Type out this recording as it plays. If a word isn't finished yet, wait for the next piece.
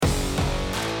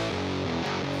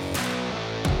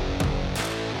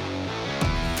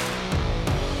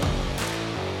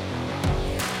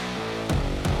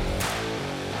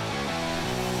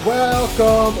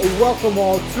Welcome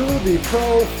all to the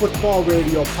Pro Football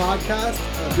Radio Podcast.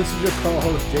 This is your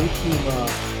co-host, Jay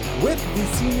Kima, with the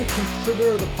senior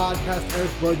contributor of the podcast,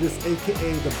 Eric Burgess,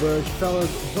 a.k.a. The Burge.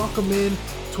 Fellas, welcome in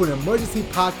to an emergency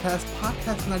podcast,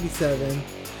 Podcast 97.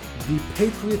 The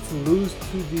Patriots lose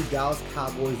to the Dallas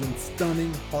Cowboys in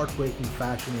stunning, heartbreaking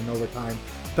fashion in overtime.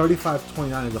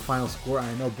 35-29 is the final score.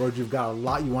 I know, Burge, you've got a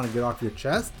lot you want to get off your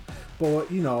chest. But,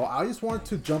 I just wanted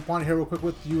to jump on here real quick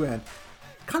with you and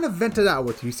kind of vent it out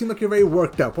with you. You seem like you're very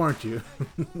worked up, aren't you?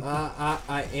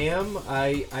 I am.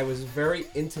 I was very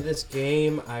into this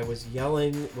game. I was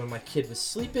yelling when my kid was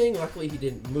sleeping. Luckily, he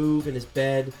didn't move in his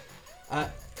bed.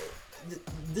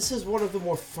 This is one of the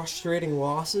more frustrating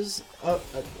losses,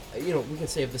 we can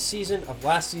say, of the season, of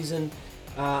last season.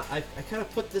 I kind of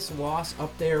put this loss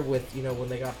up there with, when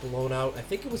they got blown out. I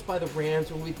think it was by the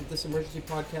Rams when we did this emergency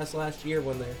podcast last year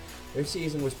when their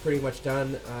season was pretty much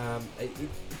done.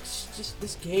 It's just,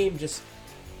 this game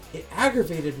it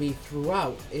aggravated me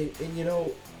throughout.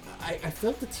 I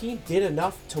felt the team did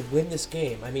enough to win this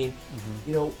game. I mean,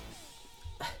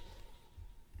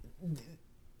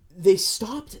 they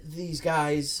stopped these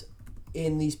guys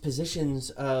in these positions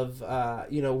of, where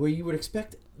you would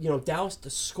expect, Dallas to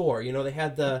score. They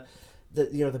had the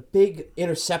big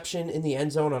interception in the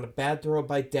end zone on a bad throw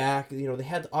by Dak. They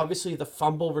had obviously the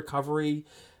fumble recovery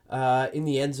in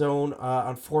the end zone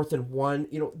on 4th and 1.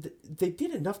 They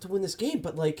did enough to win this game,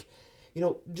 but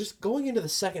just going into the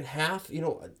second half, it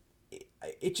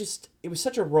was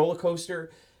such a roller coaster,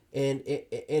 and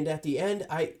at the end,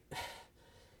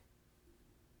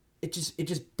 it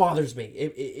just bothers me.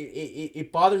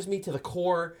 It bothers me to the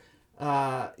core.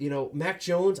 Mac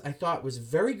Jones, I thought, was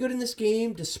very good in this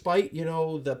game, despite,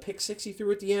 the pick six he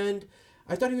threw at the end.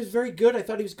 I thought he was very good. I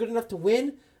thought he was good enough to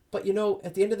win. But,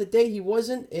 at the end of the day, he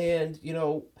wasn't. And,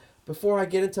 before I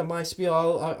get into my spiel,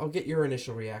 I'll get your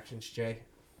initial reactions, Jay.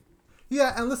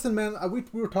 Yeah, and listen, man, we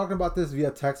were talking about this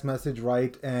via text message,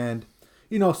 right? And,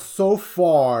 so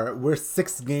far, we're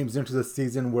 6 games into the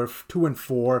season. We're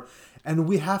 2-4. And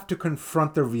we have to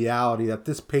confront the reality that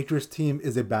this Patriots team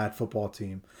is a bad football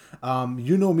team.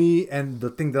 You know me, and the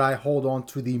thing that I hold on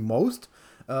to the most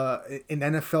in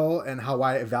NFL and how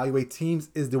I evaluate teams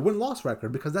is the win-loss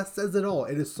record, because that says it all.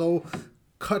 It is so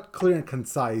cut, clear, and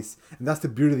concise, and that's the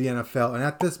beauty of the NFL. And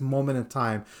at this moment in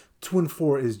time,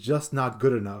 2-4 is just not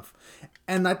good enough.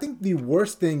 And I think the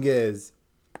worst thing is,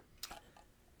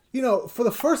 for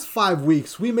the first 5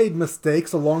 weeks, we made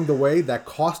mistakes along the way that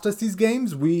cost us these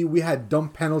games. We had dumb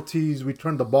penalties. We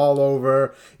turned the ball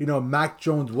over. Mac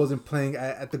Jones wasn't playing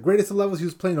at the greatest of levels. He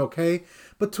was playing okay.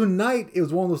 But tonight, it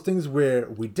was one of those things where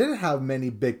we didn't have many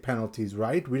big penalties,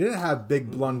 right? We didn't have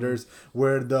big blunders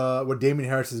where Damien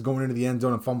Harris is going into the end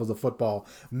zone and fumbles the football.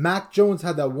 Mac Jones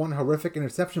had that one horrific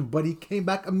interception, but he came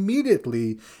back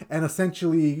immediately and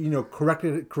essentially,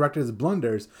 corrected his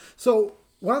blunders. So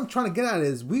what I'm trying to get at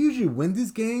is we usually win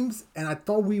these games, and I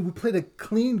thought we played a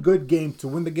clean, good game to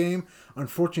win the game.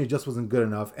 Unfortunately, it just wasn't good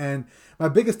enough. And my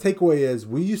biggest takeaway is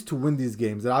we used to win these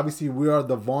games. And obviously, we are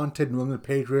the vaunted New England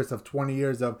Patriots of 20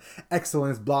 years of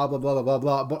excellence, blah, blah, blah, blah, blah,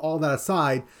 blah. But all that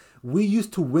aside, we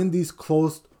used to win these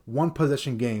close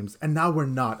one-possession games, and now we're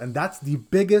not. And that's the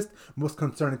biggest, most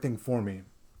concerning thing for me.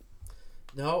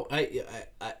 No,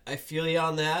 I feel you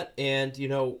on that. And,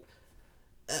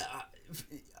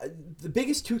 the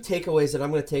biggest 2 takeaways that I'm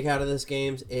going to take out of this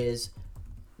game is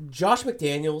Josh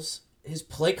McDaniels, his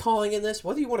play calling in this,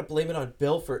 whether you want to blame it on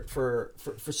Bill for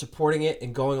supporting it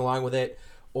and going along with it,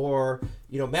 or,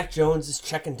 Mac Jones is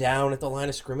checking down at the line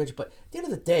of scrimmage. But at the end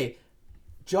of the day,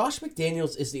 Josh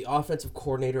McDaniels is the offensive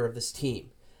coordinator of this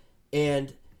team.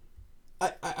 And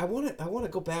I want to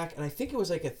go back, and I think it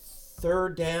was like a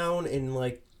 3rd down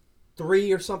in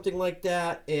 3 or something like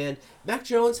that, and Mac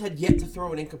Jones had yet to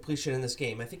throw an incompletion in this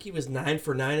game. I think he was 9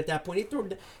 for 9 at that point.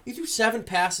 He threw 7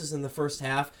 passes in the first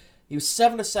half. He was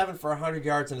 7 of 7 for 100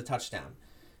 yards and a touchdown.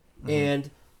 Mm-hmm.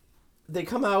 And they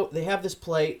come out, they have this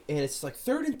play, and it's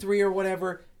 3rd and 3 or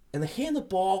whatever, and they hand the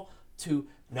ball to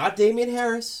not Damien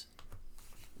Harris,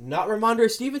 not Ramondre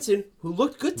Stevenson, who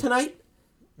looked good tonight,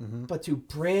 but to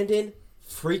Brandon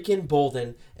freaking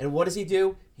Bolden. And what does he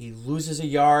do? He loses a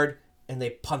yard, and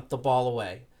they punt the ball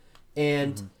away.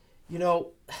 And,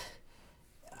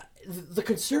 the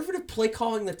conservative play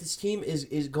calling that this team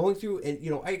is going through, and,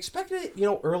 I expected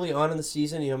it, early on in the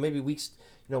season, maybe weeks,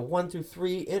 1 through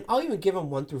 3, and I'll even give them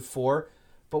 1 through 4,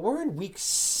 but we're in week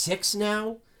 6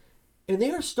 now, and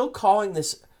they are still calling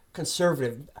this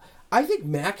conservative. I think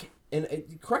Mac, and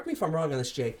correct me if I'm wrong on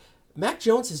this, Jay, Mac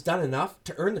Jones has done enough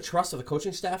to earn the trust of the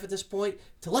coaching staff at this point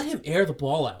to let him air the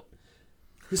ball out.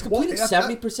 He's completed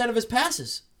 70% of his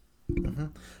passes. Mm-hmm.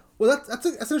 Well, that's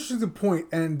an interesting point,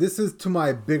 and this is to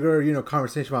my bigger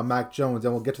conversation about Mac Jones,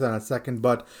 and we'll get to that in a second.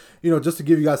 But just to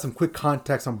give you guys some quick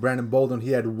context on Brandon Bolden, he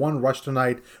had one rush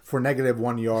tonight for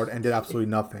 -1 yard and did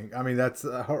absolutely nothing. I mean, that's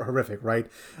horrific, right?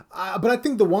 But I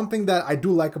think the one thing that I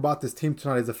do like about this team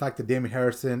tonight is the fact that Damian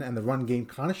Harrison and the run game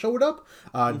kind of showed up.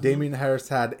 Damian Harris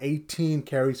had 18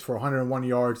 carries for 101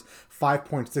 yards,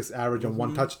 5.6 average, and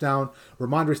one touchdown.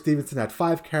 Ramondre Stevenson had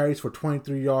 5 carries for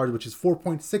 23 yards, which is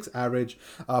 4.6 average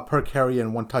per carry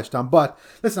and one touchdown. But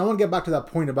listen, I want to get back to that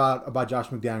point about Josh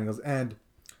McDaniels. And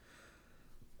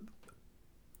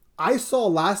I saw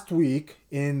last week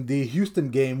in the Houston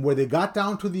game where they got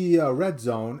down to the red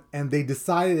zone and they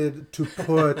decided to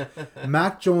put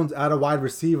Mac Jones at a wide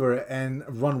receiver and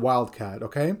run Wildcat,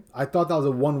 okay? I thought that was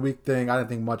a 1 week thing. I didn't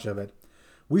think much of it.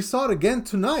 We saw it again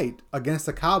tonight against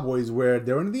the Cowboys where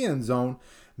they're in the end zone.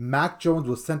 Mac Jones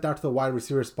was sent out to the wide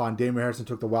receiver spot and Damian Harrison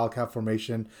took the Wildcat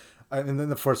formation in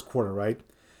the first quarter, right?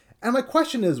 And my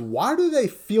question is, why do they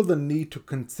feel the need to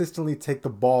consistently take the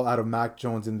ball out of Mac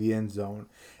Jones in the end zone?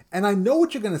 And I know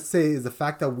what you're going to say is the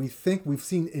fact that we think we've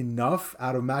seen enough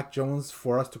out of Mac Jones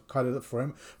for us to cut it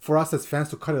for us as fans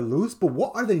to cut it loose. But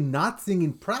what are they not seeing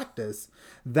in practice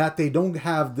that they don't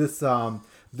have this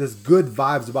good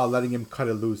vibes about letting him cut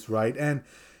it loose, right? And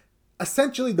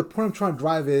essentially the point I'm trying to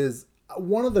drive is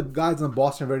one of the guys on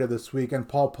Boston Radio this week, and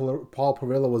Paul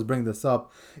Perillo was bringing this up,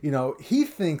 he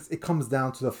thinks it comes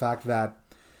down to the fact that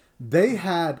they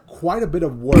had quite a bit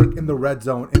of work in the red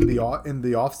zone in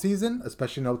the off season,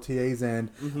 especially in OTAs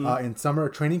and in summer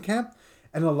training camp.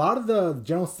 And a lot of the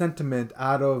general sentiment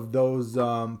out of those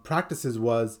practices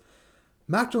was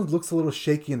Mac Jones looks a little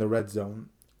shaky in the red zone.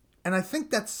 And I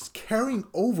think that's carrying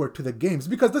over to the games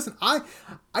because listen, I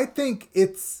think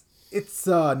it's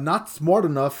not smart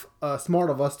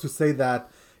of us to say that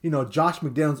Josh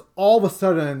McDaniels all of a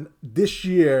sudden this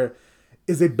year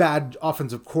is a bad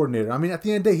offensive coordinator. I mean, at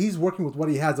the end of the day, he's working with what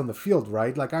he has on the field,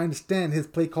 right? Like, I understand his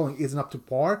play calling isn't up to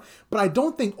par, but I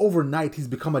don't think overnight he's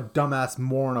become a dumbass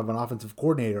moron of an offensive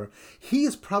coordinator. He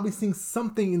is probably seeing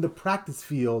something in the practice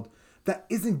field that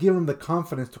isn't giving him the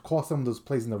confidence to call some of those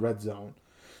plays in the red zone.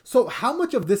 So how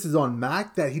much of this is on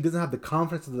Mac that he doesn't have the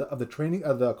confidence of the training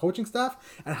of the coaching staff,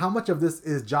 and how much of this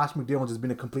is Josh McDaniels just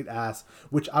being a complete ass,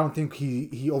 which I don't think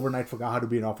he overnight forgot how to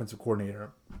be an offensive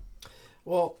coordinator.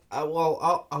 Well,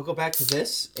 I'll go back to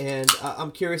this, and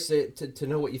I'm curious to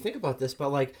know what you think about this. But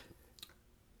like,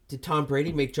 did Tom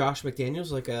Brady make Josh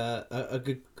McDaniels like a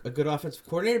good offensive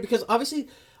coordinator? Because obviously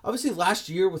last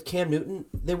year with Cam Newton,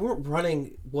 they weren't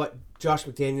running what Josh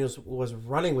McDaniels was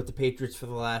running with the Patriots for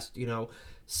the last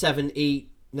 7,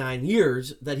 8, 9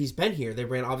 years that he's been here. They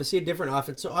ran obviously a different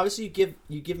offense, so obviously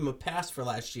you give him a pass for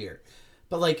last year.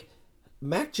 But like,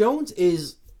 Mac Jones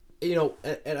is.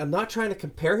 And I'm not trying to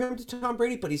compare him to Tom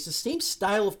Brady, but he's the same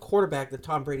style of quarterback that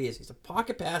Tom Brady is. He's a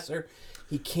pocket passer.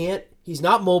 He's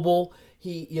not mobile.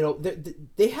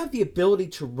 They have the ability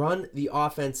to run the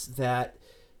offense that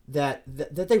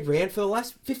they ran for the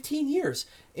last 15 years.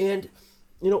 And,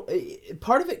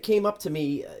 part of it came up to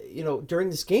me,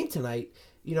 during this game tonight,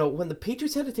 when the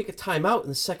Patriots had to take a timeout in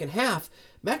the second half,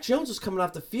 Mac Jones was coming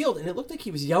off the field and it looked like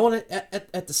he was yelling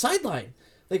at the sideline.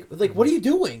 Like, what are you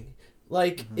doing?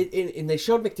 Like, and they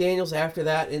showed McDaniels after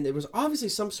that, and there was obviously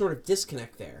some sort of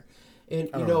disconnect there. And,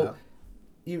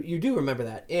 you do remember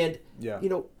that. And,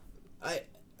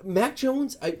 Mac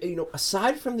Jones,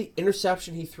 aside from the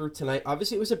interception he threw tonight,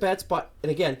 obviously it was a bad spot. And,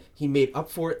 again, he made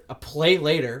up for it a play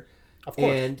later. Of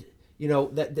course. And,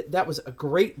 that was a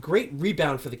great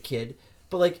rebound for the kid.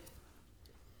 But, like,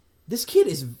 this kid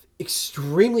is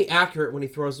extremely accurate when he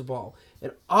throws the ball.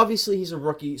 And obviously he's a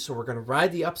rookie, so we're going to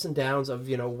ride the ups and downs of,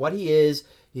 what he is.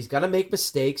 He's got to make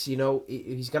mistakes,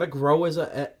 he's got to grow as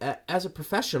a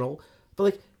professional. But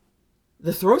like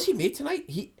the throws he made tonight,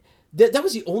 that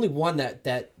was the only one that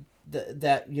I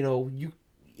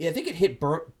think it hit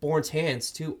Bourne's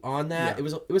hands too on that. Yeah.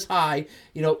 It was high.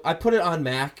 I put it on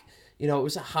Mac. It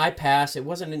was a high pass. It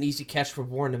wasn't an easy catch for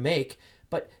Bourne to make.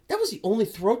 But that was the only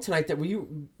throw tonight that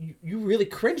you really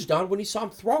cringed on when you saw him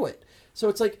throw it. So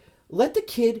it's like, let the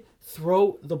kid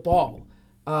throw the ball.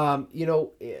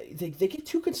 They get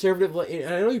too conservative.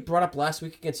 And I know you brought up last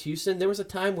week against Houston. There was a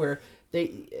time where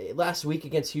they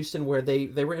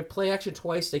ran play action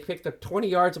twice. They picked up 20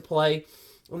 yards of play.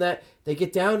 And that they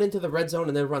get down into the red zone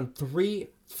and they run 3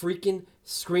 freaking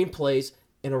screen plays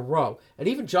in a row. And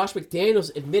even Josh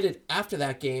McDaniels admitted after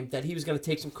that game that he was going to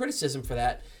take some criticism for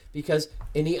that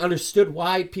and he understood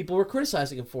why people were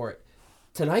criticizing him for it.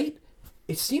 Tonight,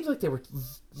 it seems like they were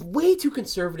way too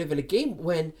conservative in a game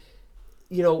when,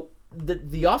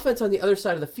 the offense on the other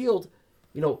side of the field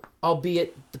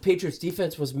albeit the Patriots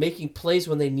defense was making plays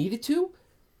when they needed to,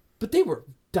 but they were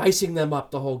dicing them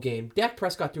up the whole game. Dak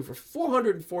Prescott threw for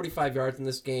 445 yards in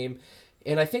this game,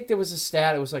 and I think there was a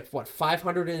stat. It was like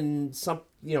 500 and some,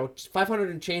 500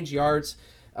 and change yards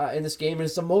in this game, and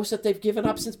it's the most that they've given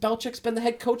up since Belichick's been the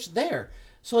head coach there.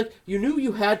 So like you knew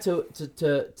you had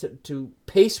to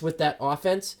pace with that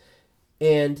offense,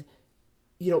 and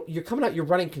you're coming out, you're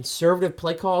running conservative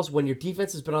play calls when your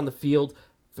defense has been on the field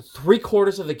for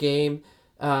 3/4 of the game.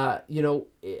 I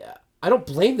don't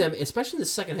blame them, especially in the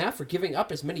second half, for giving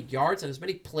up as many yards and as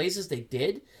many plays as they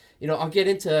did. I'll get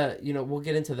into, we'll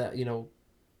get into the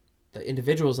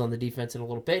individuals on the defense in a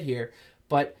little bit here,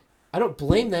 but I don't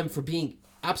blame them for being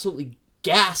absolutely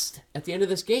gassed at the end of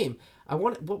this game.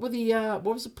 What was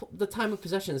the time of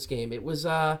possession of this game? It was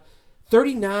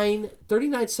 39-17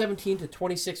 to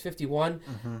 26-51.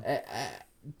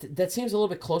 That seems a little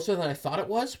bit closer than I thought it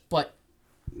was, but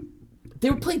they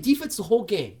were playing defense the whole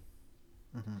game.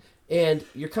 And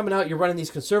you're coming out, you're running these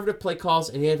conservative play calls,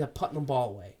 and you end up putting the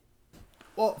ball away.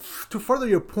 Well, to further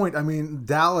your point, I mean,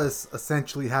 Dallas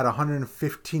essentially had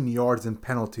 115 yards in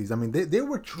penalties. I mean, they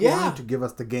were trying to give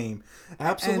us the game.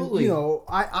 Absolutely. And,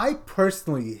 I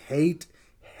personally hate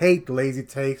lazy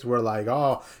takes where like,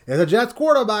 oh, it's a Jets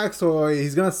quarterback, so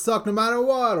he's going to suck no matter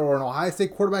what. Or an Ohio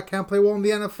State quarterback can't play well in the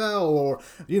NFL. Or,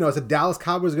 it's a Dallas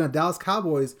Cowboys going to Dallas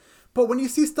Cowboys. But when you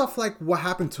see stuff like what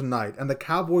happened tonight and the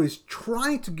Cowboys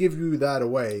trying to give you that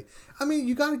away, I mean,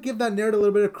 you got to give that narrative a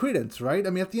little bit of credence, right? I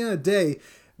mean, at the end of the day,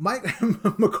 Mike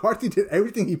McCarthy did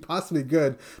everything he possibly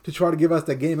could to try to give us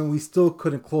that game, and we still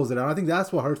couldn't close it out. I think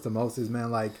that's what hurts the most is, man,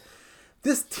 like,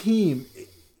 this team,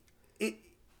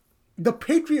 the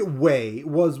Patriot way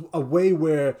was a way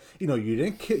where, you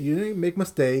didn't make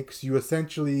mistakes. You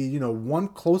essentially, won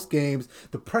close games.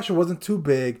 The pressure wasn't too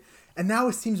big. And now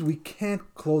it seems we can't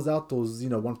close out those,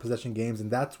 one possession games, and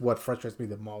that's what frustrates me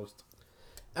the most.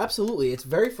 Absolutely. It's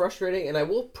very frustrating, and I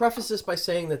will preface this by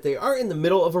saying that they are in the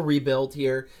middle of a rebuild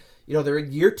here. They're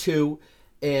in year 2,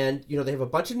 and, they have a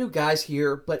bunch of new guys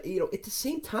here, but, at the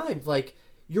same time, like,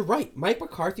 you're right. Mike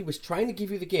McCarthy was trying to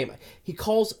give you the game. He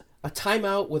calls a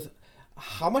timeout with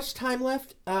how much time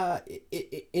left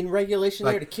in regulation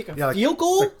there to kick a field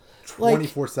goal?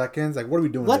 24 seconds? Like, what are we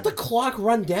doing Let the clock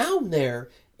run down there.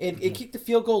 And kicked the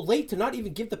field goal late to not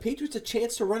even give the Patriots a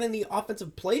chance to run any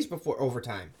offensive plays before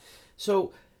overtime.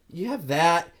 So you have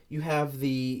that. You have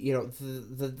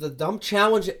the dumb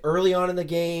challenge early on in the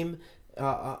game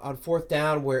on 4th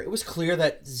down where it was clear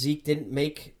that Zeke didn't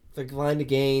make the line to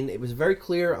gain. It was very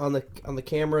clear on the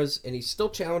cameras, and he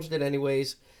still challenged it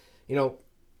anyways.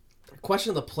 Question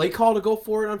of the play call to go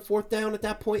for it on 4th down at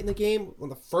that point in the game on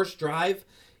the first drive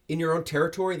in your own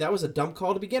territory. That was a dumb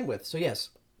call to begin with. So yes.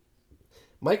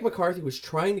 Mike McCarthy was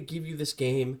trying to give you this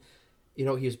game. He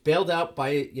was bailed out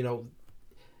by,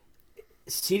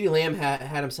 CeeDee Lamb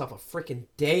had himself a freaking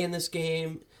day in this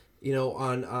game,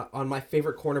 on my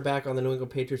favorite cornerback on the New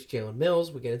England Patriots, Jalen Mills.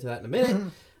 We'll get into that in a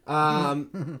minute.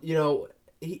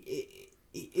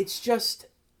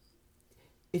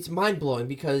 It's mind-blowing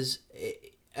because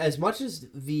as much as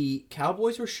the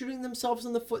Cowboys were shooting themselves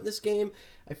in the foot in this game,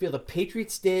 I feel the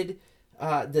Patriots did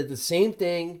the same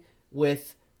thing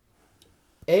with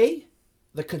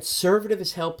the conservative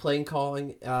as hell playing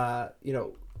calling,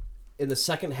 in the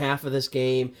second half of this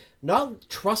game, not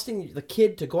trusting the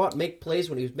kid to go out and make plays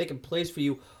when he was making plays for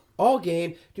you all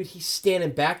game. Dude, he's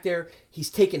standing back there, he's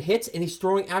taking hits, and he's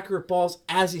throwing accurate balls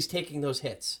as he's taking those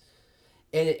hits.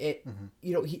 And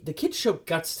the kid showed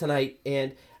guts tonight.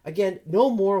 And again, no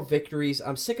moral victories.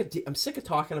 I'm sick of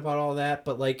talking about all that,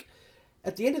 but like,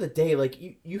 at the end of the day, like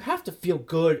you have to feel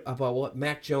good about what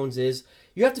Mac Jones is.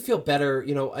 You have to feel better.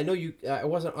 I know I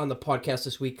wasn't on the podcast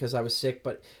this week because I was sick,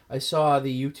 but I saw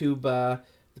the YouTube the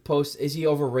post. Is he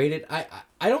overrated? I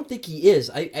don't think he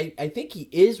is. I think he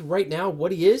is right now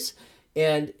what he is,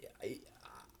 and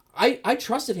I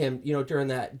trusted him. During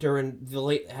the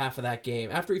late half of that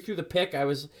game. After he threw the pick, I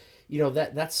was,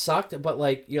 that sucked. But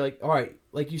like you're like, all right,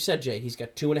 like you said, Jay, he's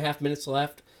got 2.5 minutes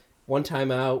left, 1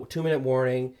 timeout, 2-minute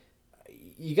warning.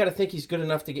 You got to think he's good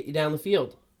enough to get you down the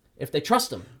field if they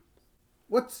trust him.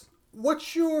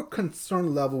 What's your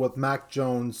concern level with Mac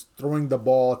Jones throwing the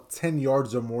ball 10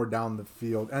 yards or more down the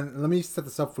field? And let me set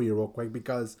this up for you real quick,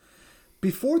 because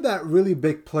before that really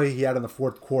big play he had in the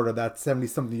 4th quarter, that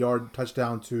 70-something yard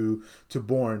touchdown to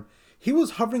Bourne, he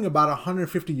was hovering about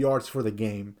 150 yards for the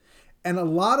game. And a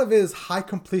lot of his high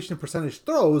completion percentage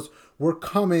throws were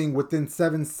coming within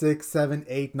 7, 6, 7,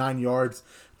 8, 9 yards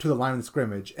to the line of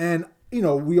scrimmage. And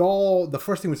the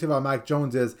first thing we say about Mac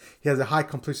Jones is he has a high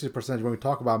completion percentage. When we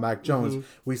talk about Mac Jones,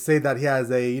 we say that he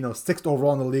has a, sixth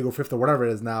overall in the league or fifth or whatever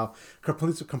it is now,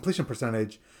 completion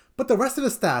percentage. But the rest of the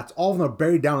stats, all of them are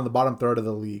buried down in the bottom third of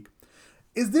the league.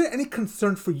 Is there any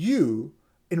concern for you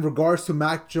in regards to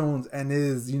Mac Jones and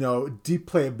his, deep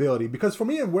playability? Because for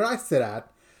me and where I sit at,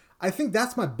 I think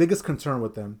that's my biggest concern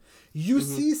with him. You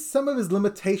see some of his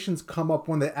limitations come up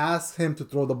when they ask him to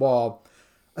throw the ball,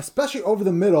 especially over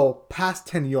the middle, past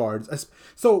 10 yards.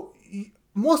 So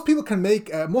most people can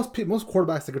make, most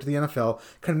quarterbacks that go to the NFL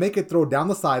can make it throw down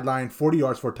the sideline 40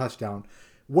 yards for a touchdown.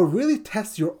 What really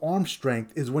tests your arm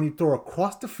strength is when you throw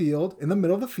across the field, in the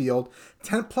middle of the field,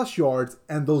 10 plus yards,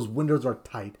 and those windows are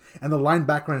tight, and the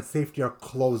linebacker and safety are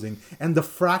closing, and the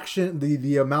fraction,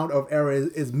 the amount of error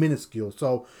is minuscule.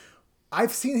 So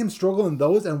I've seen him struggle in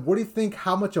those, and what do you think,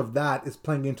 how much of that is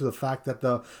playing into the fact that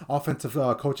the offensive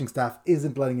coaching staff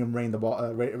isn't letting him air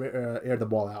the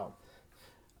ball out?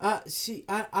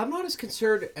 I'm not as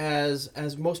concerned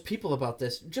as most people about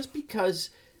this, just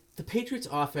because the Patriots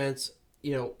offense,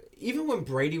 even when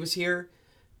Brady was here,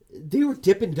 they were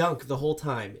dip and dunk the whole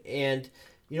time. And,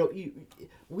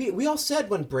 we all said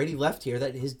when Brady left here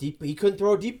that he couldn't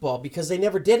throw a deep ball because they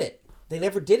never did it. They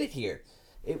never did it here.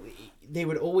 They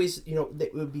would always,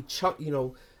 it would be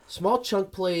small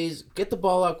chunk plays, get the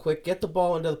ball out quick, get the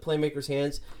ball into the playmaker's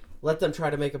hands, let them try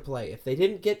to make a play. If they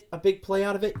didn't get a big play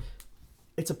out of it,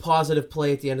 it's a positive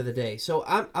play at the end of the day. So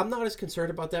I'm not as concerned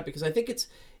about that because I think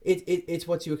it's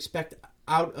what you expect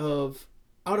out of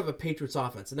a Patriots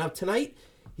offense. And now tonight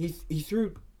he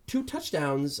threw 2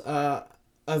 touchdowns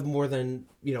of more than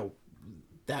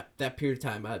that period of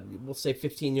time. We'll say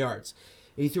 15 yards.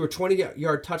 He threw a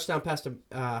 20-yard touchdown pass to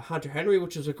Hunter Henry,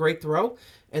 which was a great throw.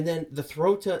 And then the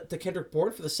throw to Kendrick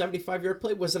Bourne for the 75-yard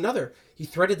play was another. He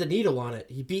threaded the needle on it.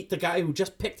 He beat the guy who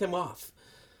just picked him off,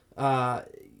 in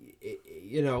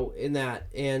that.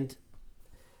 And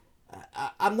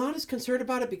I'm not as concerned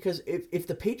about it because if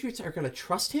the Patriots are going to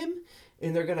trust him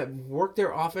and they're going to work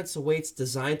their offense the way it's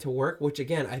designed to work, which,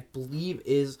 again, I believe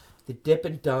is the dip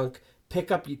and dunk, pick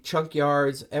up chunk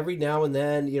yards every now and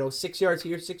then, 6 yards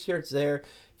here, 6 yards there.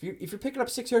 If you're picking up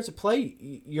 6 yards of play,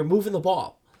 you're moving the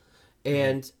ball.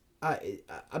 And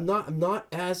I'm not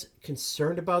as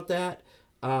concerned about that,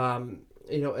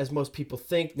 as most people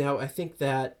think. Now, I think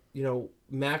that,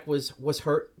 Mac was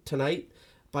hurt tonight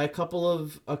by a couple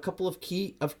of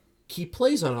key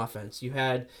plays on offense. You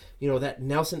had, that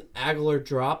Nelson Aguilar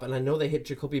drop, and I know they hit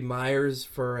Jacoby Myers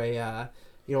for a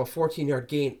 14-yard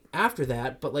gain after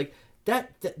that, but like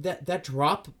that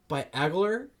drop by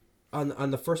Aguilar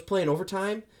on the first play in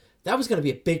overtime, that was going to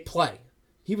be a big play.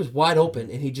 He was wide open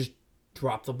and he just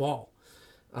dropped the ball.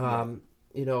 I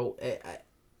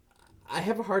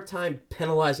have a hard time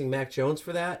penalizing Mac Jones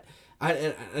for that.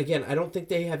 And again, I don't think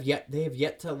they have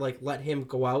yet to let him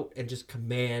go out and just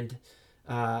command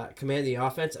the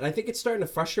offense. And I think it's starting to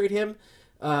frustrate him.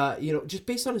 Just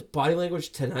based on his body language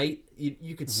tonight,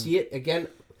 you could see it again.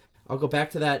 I'll go back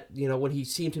to that, when he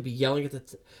seemed to be yelling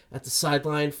at the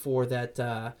sideline for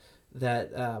that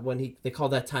when they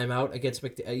called that timeout against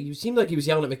McDaniels. He seemed like he was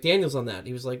yelling at McDaniels on that.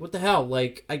 He was like, "What the hell?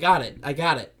 Like, I got it."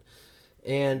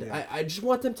 And yeah. I just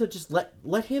want them to just let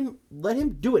him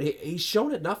do it. He's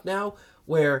shown enough now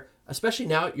where, especially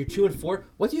now you're 2-4.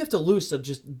 What do you have to lose to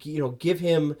just give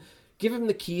him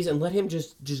the keys and let him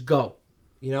just go,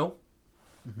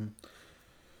 Mm-hmm.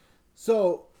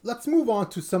 So let's move on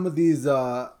to some of these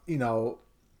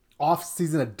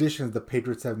off-season additions the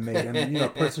Patriots have made. And the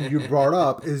person you brought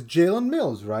up is Jalen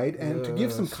Mills, right? And to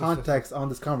give some context on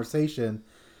this conversation,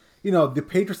 the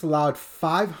Patriots allowed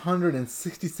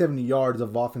 567 yards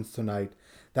of offense tonight.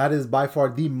 That is by far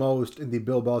the most in the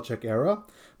Bill Belichick era.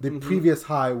 The previous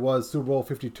high was Super Bowl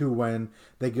 52 when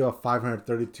they gave up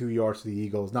 532 yards to the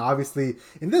Eagles. Now, obviously,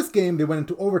 in this game, they went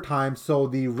into overtime, so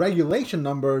the regulation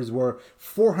numbers were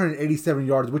 487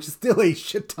 yards, which is still a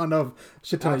shit ton of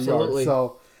yards.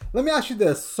 So let me ask you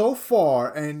this. So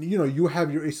far, and you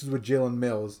have your issues with Jalen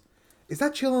Mills. Is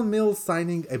that Jalen Mills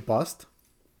signing a bust?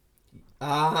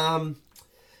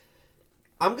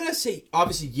 I'm going to say,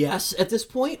 obviously, yes at this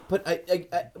point, but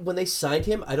I when they signed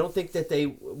him, I don't think that they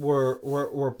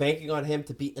were banking on him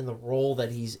to be in the role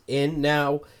that he's in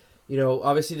now.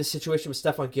 Obviously the situation with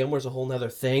Stephon Gilmore is a whole nother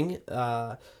thing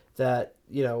that,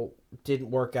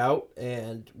 didn't work out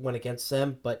and went against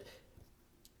them. But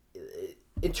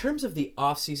in terms of the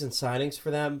off-season signings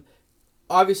for them,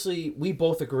 obviously we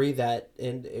both agree that,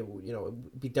 and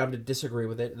it'd be dumb to disagree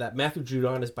with it, that Matthew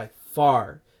Judon is by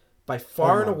far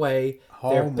and away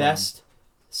their best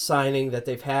signing that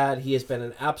they've had. He has been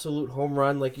an absolute home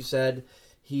run, like you said.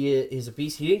 He is a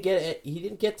beast. He didn't get it. He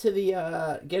didn't get to the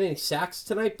get any sacks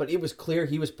tonight, but it was clear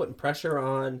he was putting pressure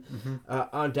on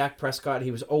Dak Prescott.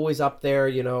 He was always up there,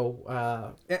 you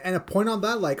know. And a point on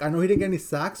that, like I know he didn't get any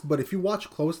sacks, but if you watch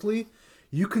closely,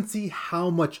 you can see how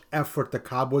much effort the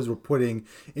Cowboys were putting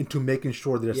into making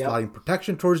sure they're sliding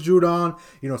protection towards Judon.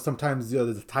 You know, sometimes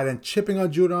there's a tight end chipping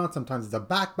on Judon. Sometimes there's a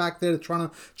back there trying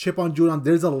to chip on Judon.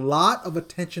 There's a lot of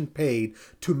attention paid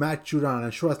to Matt Judon.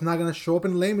 I'm sure that's not going to show up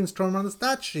in layman's terms on the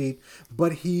stat sheet,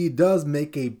 but he does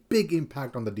make a big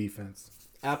impact on the defense.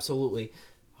 Absolutely.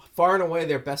 Far and away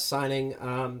their best signing.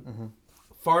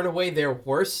 Far and away their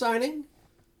worst signing,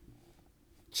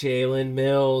 Jalen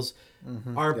Mills.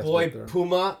 Our boy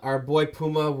Puma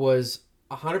was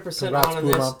 100% on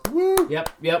this. Woo.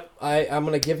 Yep. I'm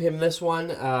gonna give him this one.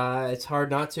 It's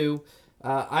hard not to.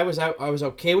 I was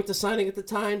okay with the signing at the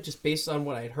time, just based on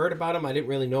what I had heard about him. I didn't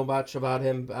really know much about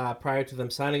him prior to them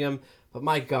signing him. But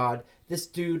my God, this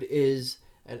dude is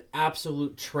an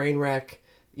absolute train wreck.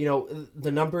 You know,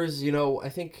 the numbers. You know, I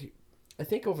think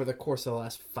over the course of the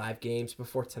last 5 games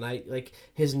before tonight, like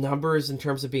his numbers in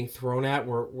terms of being thrown at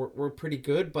were pretty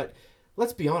good. But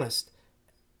let's be honest,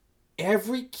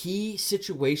 every key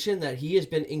situation that he has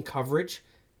been in coverage,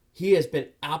 he has been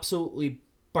absolutely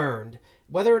burned.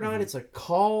 Whether or not it's a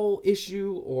call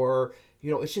issue or,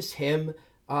 you know, it's just him,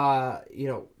 you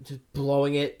know, just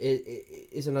blowing it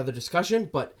is another discussion.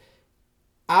 But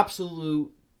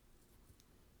absolute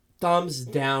thumbs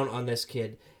down on this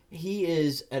kid. He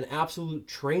is an absolute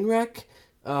train wreck.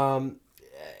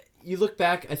 You look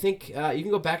back, I think you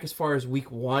can go back as far as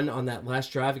week 1 on that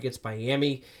last drive against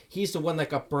Miami. He's the one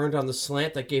that got burned on the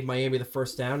slant that gave Miami the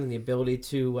first down and the ability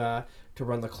to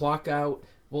run the clock out.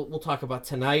 We'll talk about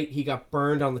tonight. He got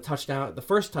burned on the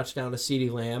first touchdown to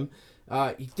CeeDee Lamb.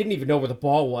 He didn't even know where the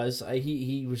ball was.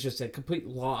 He was just a complete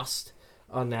lost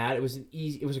on that. It was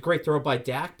a great throw by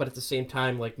Dak, but at the same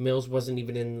time, like Mills wasn't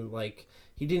even in, like,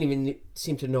 he didn't even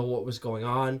seem to know what was going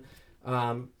on.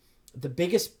 The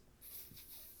biggest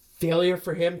failure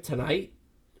for him tonight,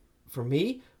 for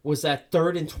me, was that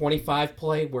 3rd and 25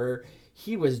 play where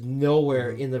he was nowhere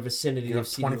in the vicinity of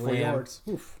CeeDee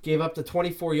Lamb. Gave up the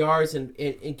 24 yards and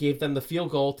gave them the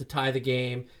field goal to tie the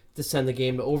game, to send the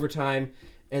game to overtime.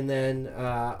 And then,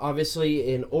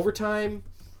 obviously, in overtime,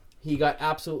 he got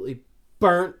absolutely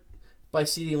burnt by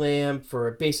CeeDee Lamb for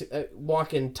a basic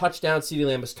walk-in touchdown. CeeDee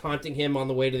Lamb was taunting him on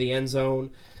the way to the end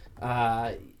zone,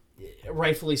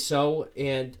 rightfully so.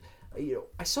 And you know,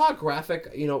 I saw a graphic.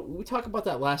 You know, we talk about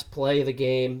that last play of the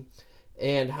game,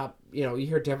 and how, you know, you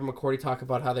hear Devin McCourty talk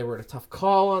about how they were in a tough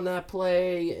call on that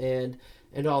play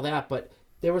and all that. But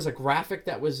there was a graphic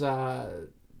that was, I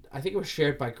think it was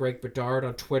shared by Greg Bedard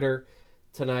on Twitter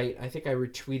tonight. I think I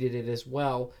retweeted it as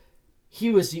well. He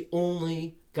was the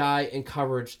only guy in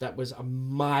coverage that was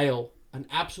an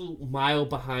absolute mile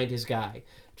behind his guy.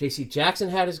 J.C. Jackson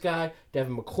had his guy.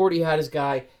 Devin McCourty had his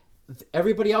guy.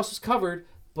 Everybody else was covered,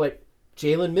 but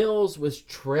Jalen Mills was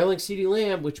trailing CeeDee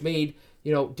Lamb, which made,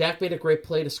 you know, Dak made a great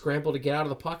play to scramble to get out of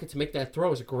the pocket to make that throw.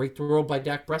 It was a great throw by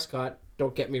Dak Prescott,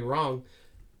 don't get me wrong.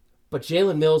 But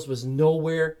Jalen Mills was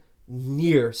nowhere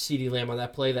near CeeDee Lamb on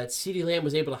that play. That CeeDee Lamb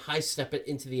was able to high step it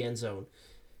into the end zone.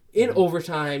 In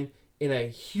overtime, in a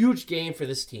huge game for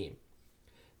this team.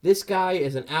 This guy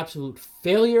is an absolute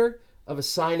failure of a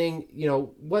signing. You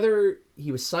know, whether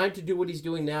he was signed to do what he's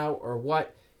doing now or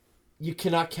what, you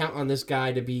cannot count on this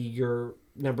guy to be your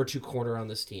number 2 corner on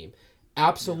this team.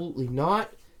 Absolutely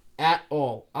not at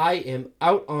all. I am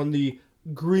out on the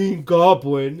Green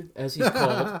Goblin, as he's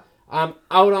called. I'm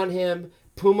out on him.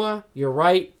 Puma, you're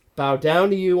right. Bow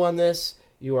down to you on this.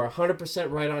 You are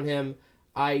 100% right on him.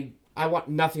 I want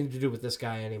nothing to do with this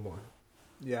guy anymore.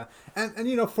 Yeah, and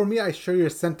you know, for me, I share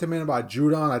your sentiment about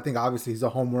Judon. I think obviously he's a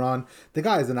home run. The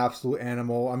guy is an absolute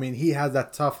animal. I mean, he has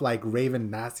that tough, like,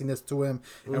 Raven nastiness to him,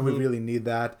 and we really need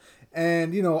that.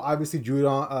 And, you know, obviously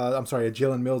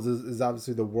Jalen Mills is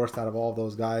obviously the worst out of all of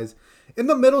those guys. In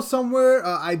the middle somewhere,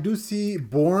 I do see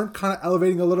Bourne kind of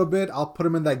elevating a little bit. I'll put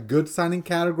him in that good signing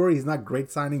category. He's not great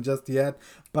signing just yet,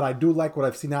 but I do like what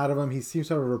I've seen out of him. He seems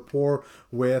to have a rapport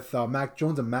with Mac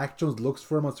Jones, and Mac Jones looks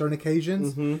for him on certain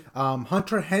occasions.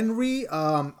 Hunter Henry,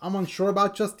 I'm unsure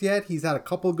about just yet. He's had a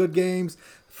couple good games.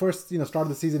 First, you know, start of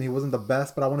the season, he wasn't the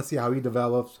best, but I want to see how he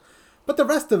develops. But the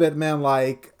rest of it, man,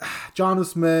 like Jonnu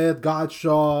Smith,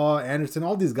 Godshaw, Anderson,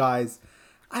 all these guys,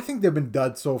 I think they've been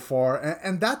duds so far.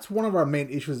 And that's one of our main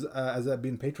issues as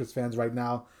being Patriots fans right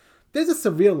now. there's a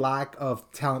severe lack of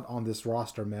talent on this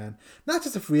roster, man. Not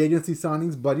just the free agency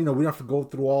signings, but we don't have to go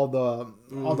through all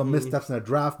the missteps in the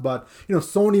draft. But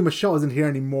Sony Michelle isn't here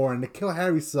anymore, and N'Keal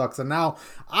Harry sucks. And now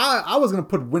I was gonna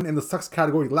put Win in the sucks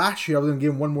category last year. I was gonna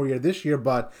give him one more year this year,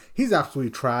 but he's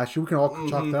absolutely trash. We can all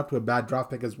chalk that up to a bad draft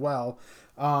pick as well.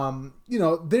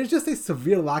 There's just a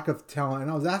severe lack of talent.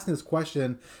 And I was asking this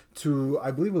question to,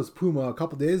 I believe it was Puma a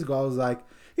couple days ago. I was like,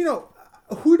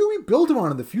 who do we build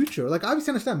around in the future? Like,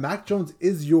 obviously, I understand Mac Jones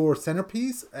is your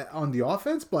centerpiece on the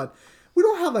offense, but we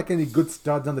don't have like any good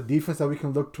studs on the defense that we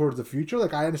can look towards the future.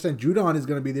 Like, I understand Judon is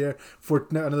going to be there for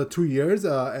another 2 years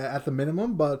at the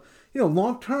minimum, but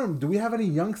long term, do we have any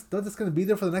young studs that's going to be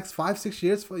there for the next 5-6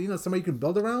 years for somebody you can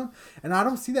build around? And I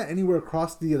don't see that anywhere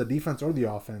across the defense or the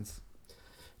offense.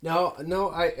 No,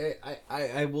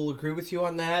 I will agree with you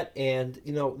on that, and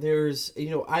there's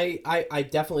I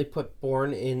definitely put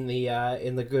Bourne in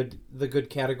the good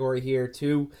category here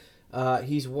too.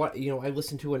 He's what I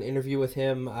listened to an interview with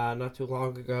him not too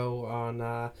long ago on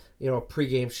a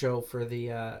pregame show for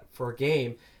a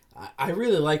game. I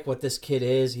really like what this kid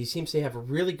is. He seems to have a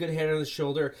really good head on his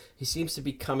shoulder. He seems to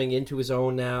be coming into his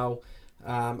own now.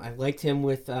 I liked him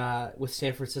with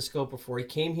San Francisco before he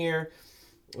came here.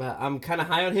 I'm kind of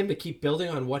high on him to keep building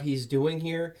on what he's doing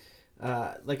here.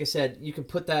 Like I said, you can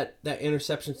put that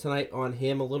interception tonight on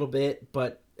him a little bit,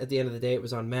 but at the end of the day, it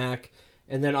was on Mac.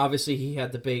 And then obviously he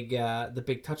had the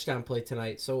big touchdown play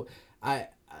tonight. So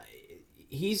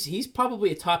he's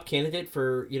probably a top candidate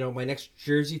for my next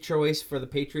jersey choice for the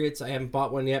Patriots. I haven't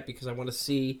bought one yet because I want to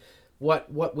see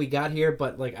what we got here,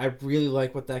 but like I really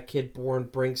like what that kid Bourne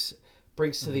brings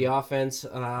to the offense.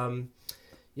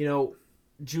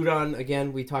 Judon,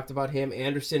 again, we talked about him.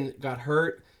 Anderson got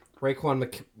hurt.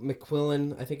 Raekwon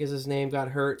McQuillan, I think is his name, got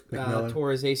hurt. Tore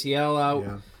his ACL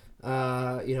out.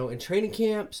 Yeah. In training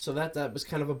camp. So that was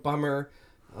kind of a bummer.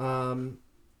 Jonnu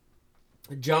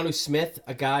Smith,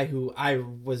 a guy who I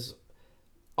was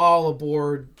all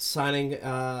aboard signing,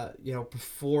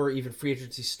 before even free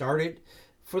agency started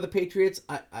for the Patriots.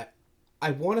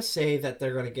 I want to say that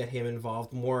they're going to get him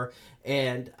involved more,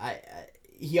 and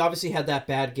he obviously had that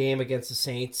bad game against the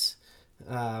Saints.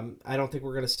 I don't think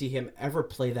we're going to see him ever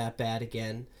play that bad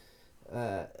again.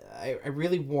 I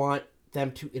really want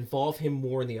them to involve him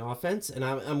more in the offense, and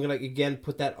I'm going to, again,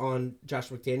 put that on Josh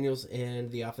McDaniels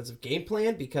and the offensive game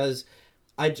plan because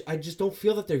I just don't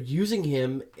feel that they're using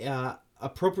him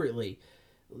appropriately.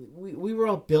 We were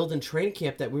all billed in training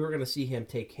camp that we were going to see him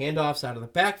take handoffs out of the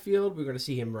backfield. We were going to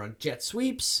see him run jet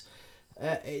sweeps.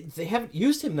 They haven't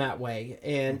used him that way,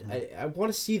 and I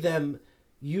want to see them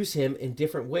use him in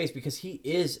different ways because he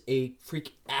is a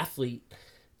freak athlete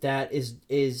that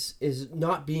is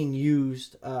not being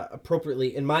used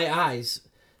appropriately in my eyes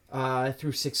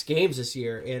through 6 games this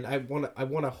year, and I want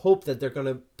to hope that they're going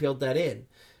to build that in.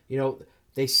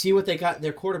 They see what they got in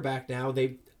their quarterback now.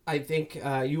 I think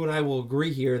you and I will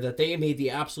agree here that they made the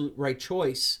absolute right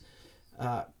choice.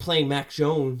 Playing Mac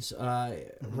Jones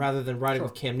rather than riding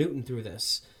with Cam Newton through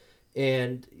this.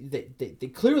 And they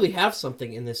clearly have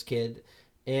something in this kid,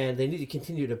 and they need to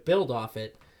continue to build off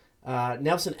it.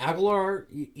 Nelson Aguilar,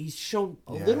 he's shown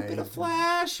a little bit of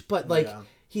flash, but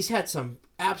he's had some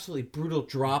absolutely brutal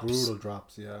drops. Brutal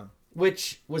drops, yeah.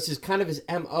 Which was his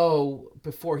MO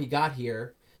before he got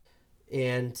here.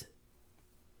 And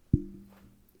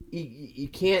you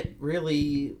can't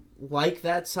really like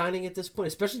that signing at this point,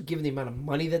 especially given the amount of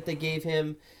money that they gave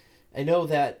him. I know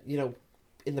that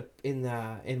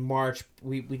in March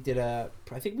we did a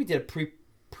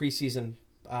preseason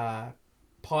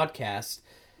podcast.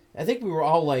 I think we were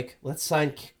all like, let's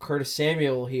sign Curtis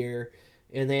Samuel here,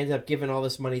 and they ended up giving all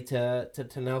this money to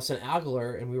Nelson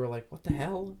Aguilar, and we were like, what the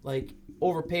hell? Like,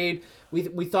 overpaid.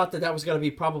 We thought that was going to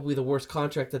be probably the worst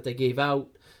contract that they gave out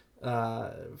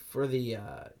for the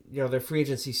their free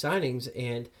agency signings,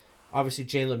 and obviously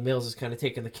Jalen Mills is kind of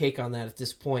taking the cake on that at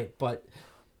this point, but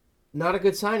not a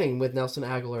good signing with Nelson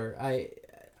Aguilar.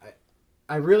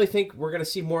 I really think we're going to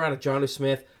see more out of Jonnu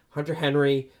Smith, Hunter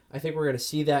Henry. I think we're going to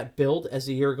see that build as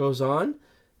the year goes on.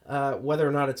 Whether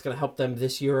or not it's going to help them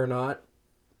this year or not,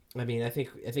 I mean, I think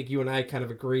you and I kind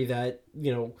of agree that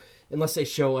unless they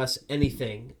show us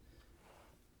anything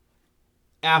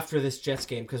after this Jets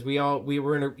game, because you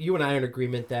and I are in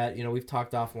agreement that we've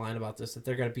talked offline about this, that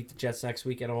they're going to beat the Jets next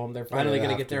week at home. They're finally going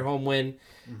to get their home win.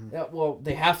 Well,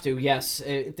 they have to. Yes,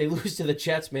 if they lose to the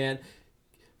Jets, man,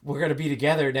 we're going to be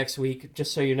together next week.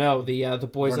 Just so you know, the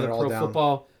boys of the Pro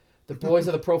Football. The boys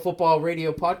of the Pro Football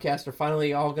Radio podcast are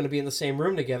finally all going to be in the same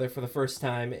room together for the first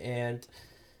time, and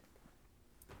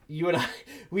you and I,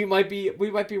 we might be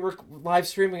live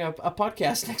streaming a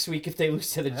podcast next week if they lose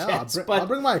to the Jets. I'll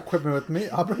bring my equipment with me.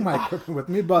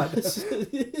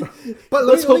 But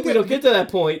let's hope we don't get to that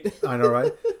point. I know,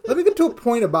 right? Let me get to a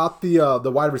point about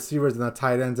the wide receivers and the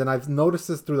tight ends, and I've noticed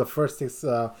this through the first 6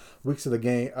 weeks of the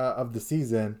game of the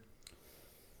season.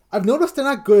 I've noticed they're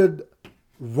not good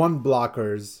run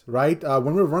blockers, right?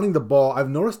 When we're running the ball, I've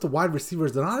noticed the wide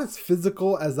receivers, they're not as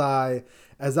physical as I've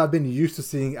been used to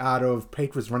seeing out of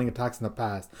Patriots running attacks in the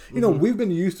past. You know, we've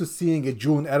been used to seeing a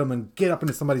Julian Edelman get up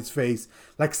into somebody's face,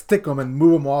 like stick them and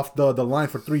move them off the line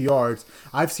for 3 yards.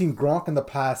 I've seen Gronk in the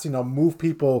past, move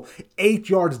people 8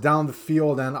 yards down the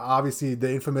field, and obviously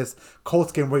the infamous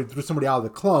Colts game where he threw somebody out of the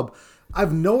club.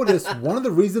 I've noticed one of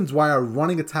the reasons why our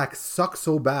running attack sucks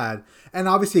so bad, and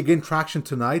obviously it gained traction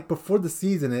tonight, before the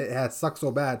season it has sucked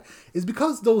so bad, is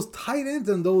because those tight ends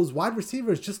and those wide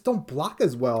receivers just don't block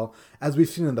as well as we've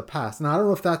seen in the past. And I don't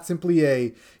know if that's simply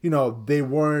they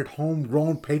weren't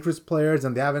homegrown Patriots players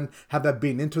and they haven't had that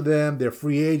beaten into them, they're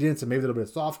free agents and maybe a little bit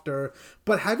softer.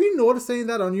 But have you noticed any of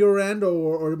that on your end,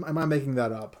 or am I making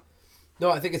that up?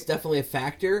 No, I think it's definitely a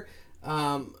factor.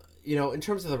 In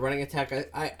terms of the running attack,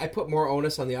 I put more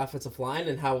onus on the offensive line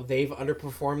and how they've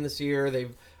underperformed this year.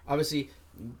 They've obviously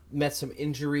met some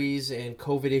injuries and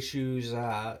COVID issues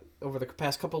over the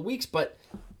past couple of weeks, but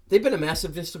they've been a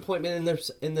massive disappointment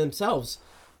in themselves.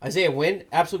 Isaiah Wynn,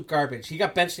 absolute garbage. He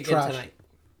got benched again tonight.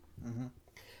 Mm-hmm.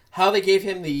 How they gave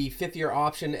him the 5th-year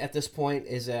option at this point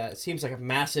seems like a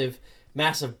massive,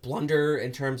 massive blunder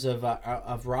in terms of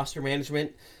roster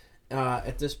management.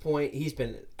 At this point, he's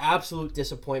been an absolute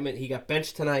disappointment. He got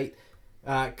benched tonight.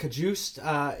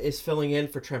 Kajust is filling in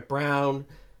for Trent Brown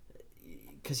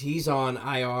because he's on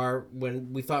IR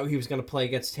when we thought he was going to play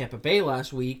against Tampa Bay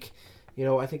last week.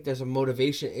 I think there's a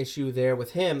motivation issue there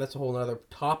with him. That's a whole other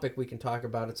topic we can talk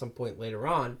about at some point later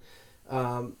on.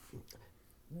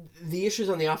 The issues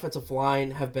on the offensive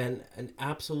line have been an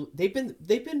absolute... They've been,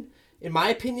 in my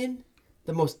opinion,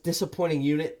 the most disappointing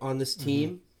unit on this team.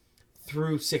 Mm-hmm.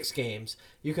 Through 6 games.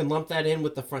 You can lump that in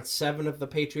with the front 7 of the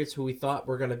Patriots, who we thought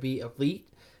were going to be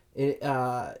elite. Even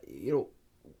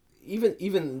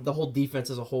the whole defense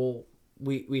as a whole,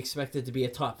 we expected to be a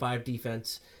top 5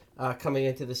 defense coming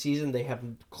into the season. They have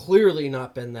clearly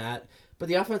not been that. But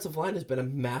the offensive line has been a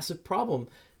massive problem.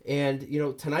 And,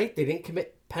 tonight they didn't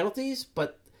commit penalties,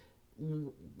 but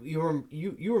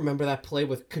you remember that play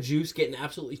with Kajus getting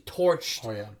absolutely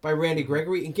torched by Randy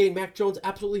Gregory and getting Mac Jones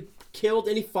absolutely killed,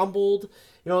 and he fumbled,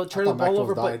 turning the ball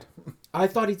over. But I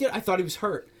thought he did. I thought he was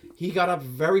hurt. He got up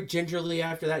very gingerly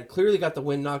after that. Clearly got the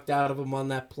wind knocked out of him on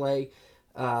that play.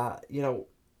 And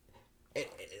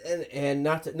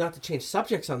not to change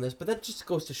subjects on this, but that just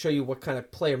goes to show you what kind of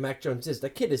player Mac Jones is.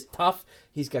 That kid is tough.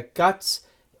 He's got guts.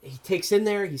 He takes in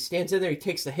there. He stands in there. He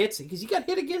takes the hits because he got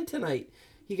hit again tonight.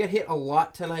 He got hit a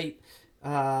lot tonight,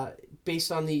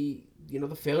 based on the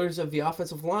failures of the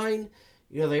offensive line.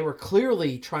 They were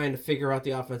clearly trying to figure out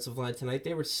the offensive line tonight.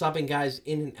 They were subbing guys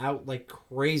in and out like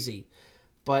crazy.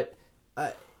 But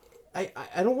I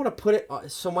don't want to put it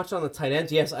so much on the tight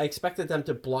ends. Yes, I expected them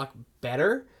to block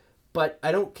better, but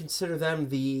I don't consider them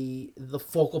the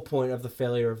focal point of the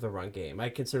failure of the run game. I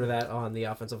consider that on the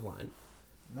offensive line.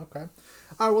 Okay.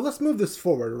 All right, well, let's move this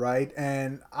forward, right?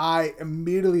 And I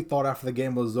immediately thought after the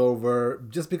game was over,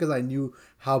 just because I knew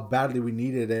how badly we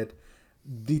needed it,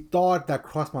 the thought that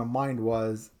crossed my mind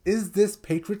was, is this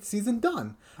Patriots season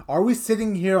done? Are we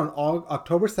sitting here on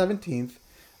October 17th,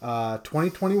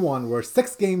 2021, we're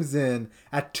 6 games in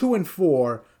at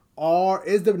 2-4, or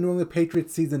is the New England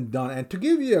Patriots season done? And to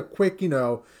give you a quick,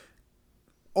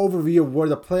 overview of where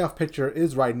the playoff picture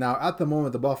is right now. At the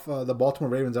moment, the Baltimore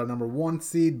Ravens are number 1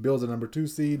 seed, Bills are number 2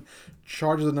 seed,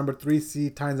 Chargers are number 3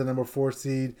 seed, Titans are number 4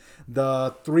 seed.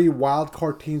 The 3 wild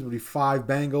card teams would be 5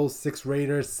 Bengals, 6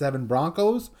 Raiders, 7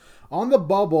 Broncos. On the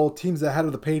bubble, teams ahead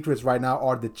of the Patriots right now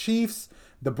are the Chiefs,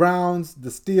 the Browns, the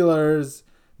Steelers,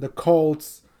 the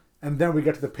Colts, and then we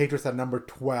get to the Patriots at number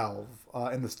 12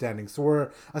 in the standings. So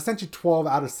we're essentially 12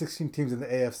 out of 16 teams in the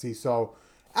AFC. So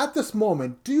at this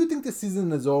moment, do you think the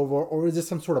season is over, or is there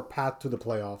some sort of path to the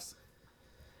playoffs?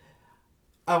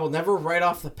 I will never write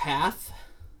off the path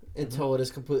until it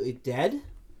is completely dead.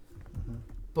 Mm-hmm.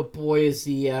 But boy, is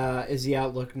the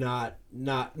outlook not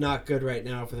good right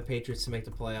now for the Patriots to make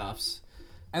the playoffs.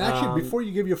 And actually, before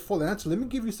you give your full answer, let me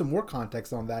give you some more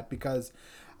context on that, because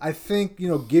I think,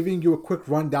 giving you a quick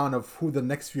rundown of who the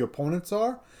next few opponents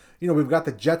are. We've got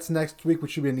the Jets next week,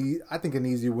 which should be an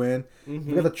easy win. Mm-hmm.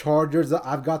 We've got the Chargers.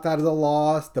 I've got that as a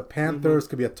loss. The Panthers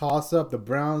could be a toss-up. The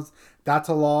Browns, that's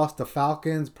a loss. The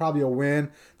Falcons, probably a win.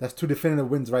 That's 2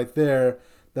 definitive wins right there.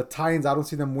 The Titans, I don't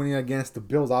see them winning against. The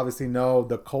Bills, obviously, no.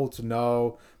 The Colts,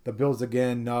 no. The Bills,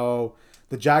 again, no.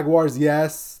 The Jaguars,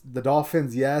 yes. The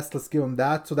Dolphins, yes. Let's give them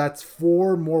that. So that's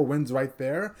 4 more wins right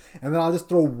there. And then I'll just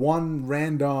throw one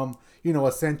random,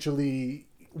 essentially,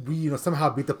 we,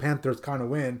 somehow beat the Panthers kind of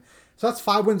win. So that's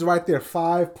 5 wins right there.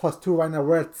 5 plus 2 right now.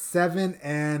 We're at 7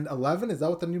 and 11. Is that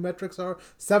what the new metrics are?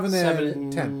 7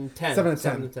 and 10. 7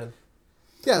 and 10.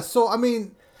 Yeah, so, I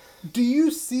mean, do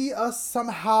you see us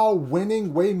somehow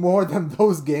winning way more than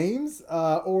those games?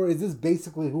 Or is this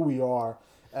basically who we are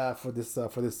for this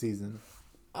season?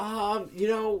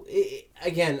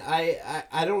 Again,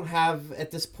 I don't have,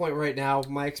 at this point right now,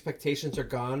 my expectations are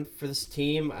gone for this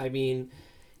team. I mean,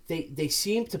 they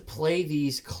seem to play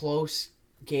these close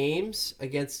games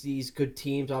against these good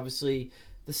teams. Obviously,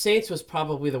 the Saints was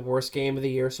probably the worst game of the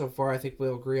year so far. I think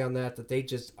we'll agree on that they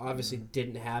just obviously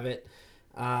didn't have it.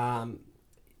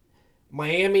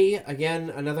 Miami, again,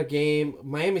 another game.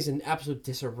 Miami's in absolute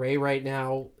disarray right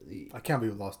now. I can't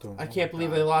believe we lost to them. I can't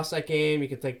believe they lost that game. You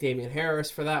can thank Damian Harris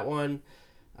for that one.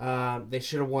 They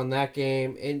should have won that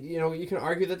game. And, you can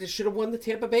argue that they should have won the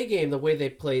Tampa Bay game the way they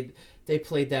played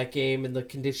that game and the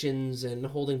conditions and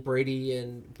holding Brady.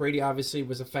 And Brady obviously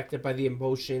was affected by the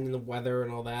emotion and the weather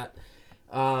and all that.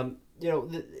 And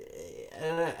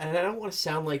I don't want to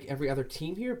sound like every other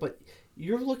team here, but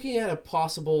you're looking at a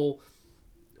possible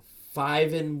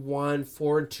 5-1,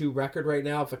 4-2 record right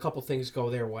now if a couple things go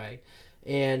their way.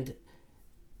 And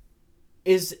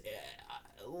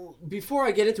before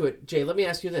I get into it, Jay, let me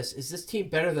ask you this. Is this team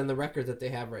better than the record that they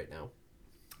have right now?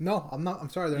 No, I'm not. I'm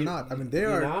sorry, they're not. I mean, they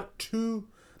are not?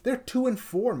 They're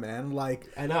 2-4, man. Like,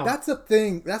 I know. That's the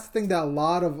thing. That's the thing that a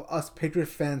lot of us Patriot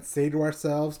fans say to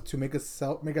ourselves to make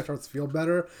ourselves feel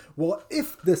better. Well,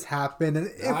 if this happened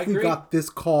and if we got this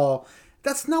call,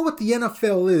 that's not what the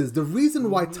NFL is. The reason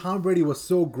why Tom Brady was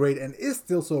so great and is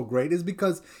still so great is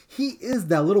because he is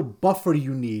that little buffer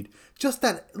you need. Just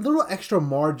that little extra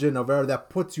margin of error that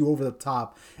puts you over the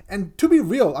top. And to be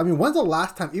real, I mean, when's the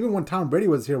last time, even when Tom Brady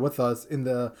was here with us in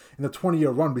the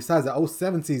 20-year run, besides the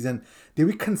 2007 season, did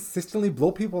we consistently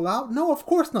blow people out? No, of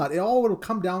course not. It all would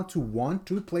come down to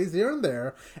 1-2 plays here and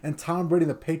there, and Tom Brady in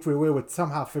the Patriot way would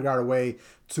somehow figure out a way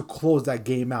to close that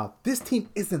game out. This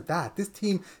team isn't that. This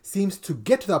team seems to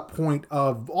get to that point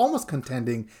of almost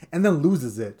contending and then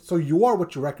loses it. So you are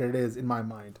what your record is, in my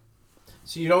mind.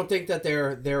 So you don't think that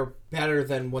they're better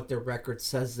than what their record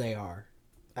says they are?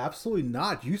 Absolutely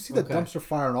not. You see the dumpster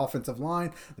fire on offensive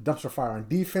line, the dumpster fire on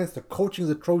defense, the coaching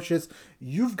is atrocious.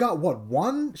 You've got,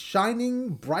 one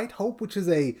shining bright hope, which is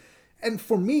and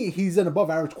for me, he's an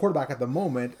above average quarterback at the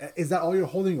moment. Is that all you're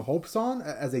holding your hopes on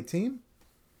as a team?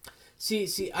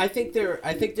 See, I think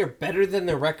they're better than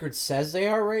their record says they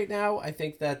are right now. I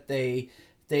think that they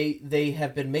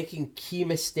have been making key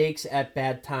mistakes at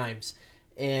bad times.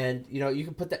 And you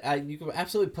can put that. You can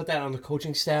absolutely put that on the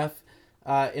coaching staff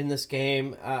in this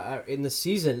game, in the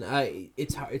season.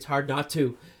 It's hard not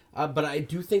to, but I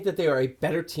do think that they are a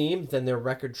better team than their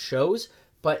record shows.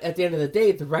 But at the end of the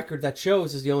day, the record that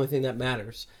shows is the only thing that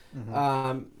matters.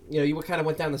 Mm-hmm. You kind of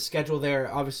went down the schedule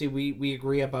there. Obviously, we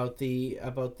agree about the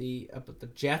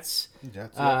Jets.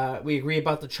 We agree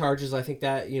about the Chargers. I think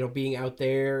that being out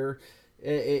there.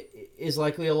 It is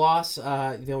likely a loss.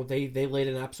 They laid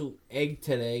an absolute egg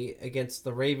today against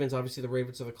the Ravens. Obviously, the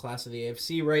Ravens are the class of the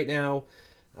AFC right now.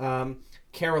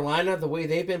 Carolina, the way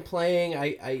they've been playing,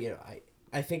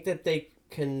 I think that they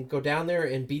can go down there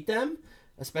and beat them,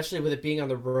 especially with it being on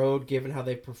the road, given how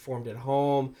they've performed at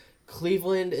home.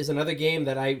 Cleveland is another game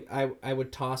that I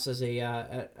would toss as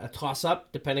a toss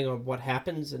up, depending on what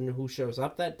happens and who shows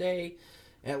up that day.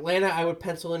 Atlanta, I would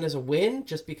pencil in as a win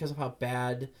just because of how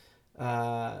bad.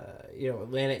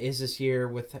 Atlanta is this year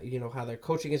with how their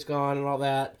coaching has gone and all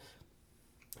that.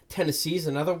 Tennessee's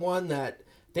another one that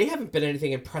they haven't been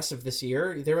anything impressive this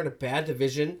year. They're in a bad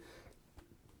division.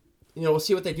 We'll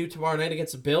see what they do tomorrow night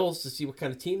against the Bills to see what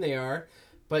kind of team they are.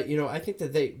 But I think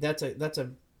that that's a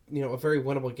very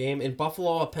winnable game. In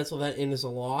Buffalo, I'll pencil that in as a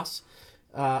loss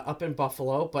up in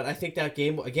Buffalo. But I think that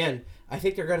game again. I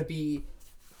think they're going to be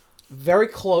very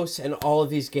close in all of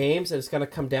these games, and it's going to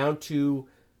come down to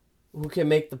who can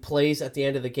make the plays at the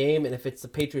end of the game. And if it's the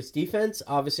Patriots defense,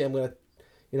 obviously I'm going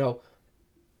to,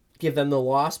 give them the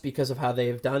loss because of how they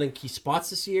have done in key spots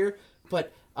this year.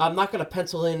 But I'm not going to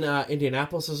pencil in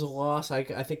Indianapolis as a loss. I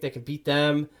think they can beat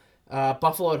them.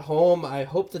 Buffalo at home, I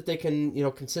hope that they can,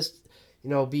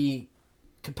 be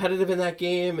competitive in that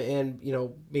game and,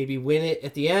 maybe win it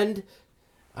at the end.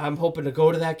 I'm hoping to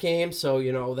go to that game, so,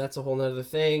 that's a whole nother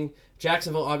thing.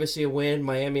 Jacksonville, obviously a win.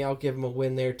 Miami, I'll give them a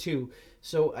win there too.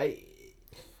 So I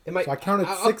counted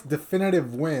 6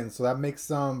 definitive wins, so that makes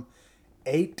them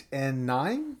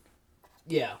 8-9.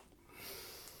 Yeah.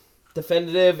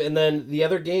 Definitive, and then the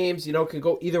other games, can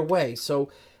go either way. So,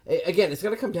 again, it's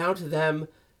going to come down to them,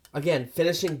 again,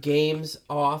 finishing games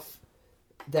off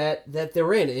that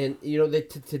they're in. And,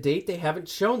 to date, they haven't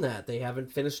shown that. They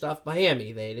haven't finished off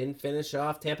Miami. They didn't finish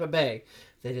off Tampa Bay.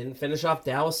 They didn't finish off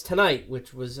Dallas tonight,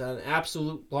 which was an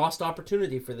absolute lost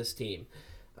opportunity for this team.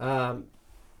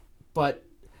 But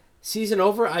season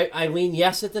over, I lean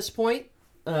yes at this point.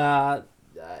 I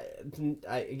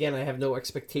have no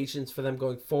expectations for them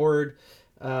going forward.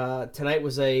 Tonight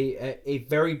was a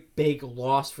very big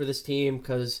loss for this team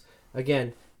because,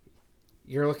 again,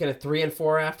 you're looking at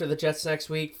 3-4 after the Jets next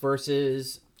week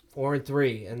versus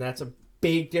 4-3, and that's a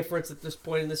big difference at this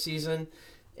point in the season.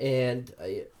 And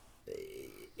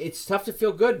it's tough to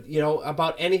feel good,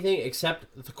 about anything except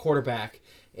the quarterback.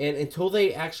 And until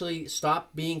they actually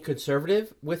stop being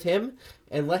conservative with him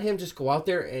and let him just go out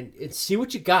there and see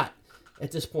what you got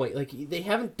at this point. Like, they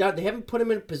haven't put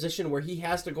him in a position where he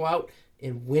has to go out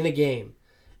and win a game.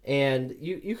 And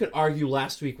you could argue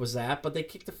last week was that, but they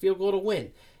kicked the field goal to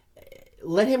win.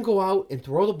 Let him go out and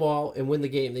throw the ball and win the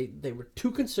game. They were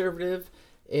too conservative,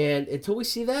 and until we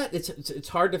see that, it's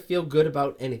hard to feel good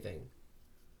about anything.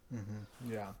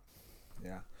 Mm-hmm. Yeah.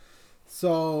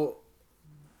 So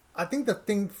I think the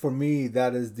thing for me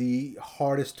that is the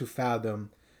hardest to fathom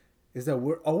is that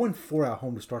we're 0-4 at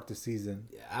home to start the season.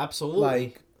 Yeah, absolutely.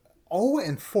 Like,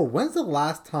 0-4. When's the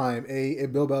last time a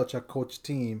Bill Belichick coach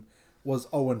team was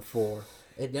 0-4?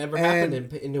 It never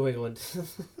happened in New England.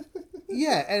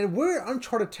 Yeah, and we're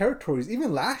uncharted territories.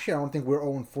 Even last year, I don't think we were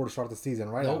 0-4 to start the season,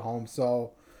 right, at home.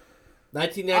 So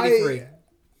 1993.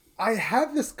 I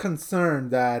have this concern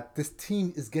that this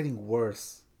team is getting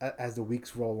worse as the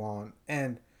weeks roll on.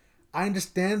 And I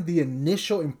understand the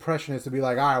initial impression is to be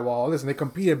like, all right, well, listen, they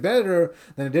competed better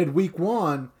than they did week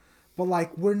one. But,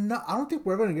 like, I don't think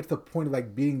we're ever going to get to the point of,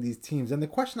 like, beating these teams. And the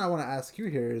question I want to ask you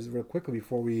here is real quickly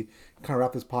before we kind of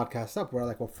wrap this podcast up. We're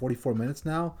at, 44 minutes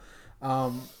now.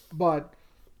 But,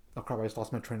 oh crap, I just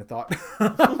lost my train of thought.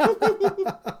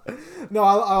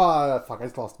 No, fuck, I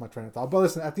just lost my train of thought. But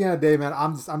listen, at the end of the day, man,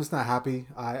 I'm just not happy.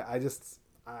 I just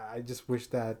wish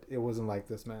that it wasn't like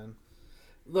this, man.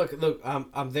 Look,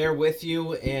 I'm there with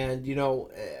you, and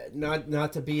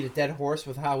not to beat a dead horse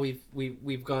with how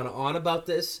we've gone on about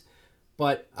this,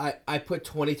 but I put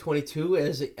 2022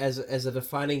 as a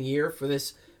defining year for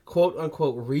this quote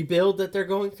unquote rebuild that they're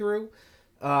going through.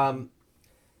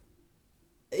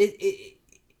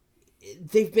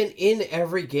 They've been in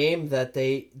every game that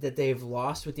they've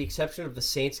lost, with the exception of the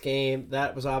Saints game.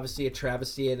 That was obviously a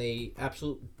travesty and a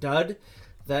absolute dud.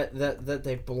 That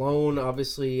they've blown.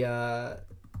 Obviously,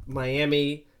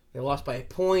 Miami, they lost by a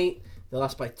point. They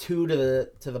lost by 2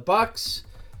 to the Bucks,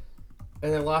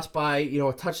 and they lost by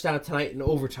a touchdown tonight in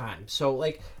overtime. So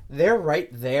like, they're right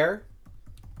there.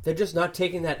 They're just not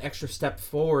taking that extra step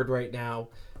forward right now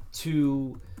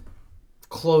to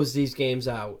close these games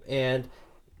out. And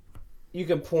you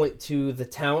can point to the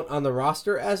talent on the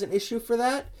roster as an issue for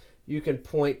that. You can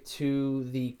point to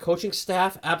the coaching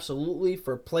staff, absolutely,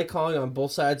 for play calling on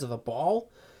both sides of the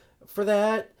ball for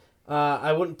that.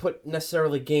 I wouldn't put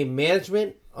necessarily game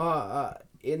management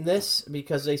in this,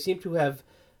 because they seem to have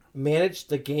managed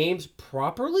the games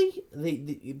properly.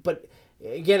 But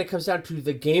again, it comes down to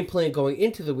the game plan going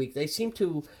into the week. They seem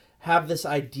to have this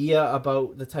idea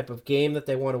about the type of game that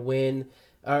they want to win.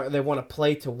 They want to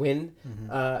play to win.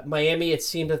 Mm-hmm. Miami, it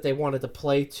seemed that they wanted to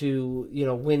play to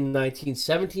win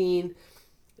 19-17.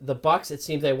 The Bucks, it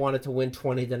seemed they wanted to win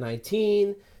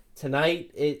 20-19.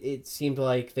 Tonight, it seemed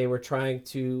like they were trying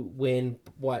to win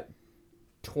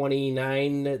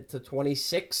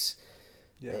 29-26.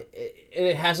 Yeah,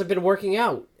 it hasn't been working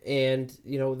out, and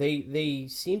they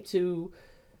seem to.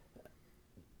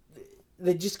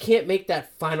 They just can't make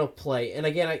that final play. And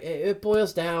again, it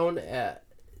boils down to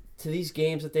these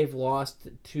games that they've lost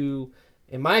to,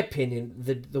 in my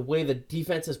opinion, the way the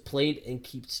defense has played in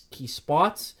key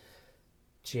spots.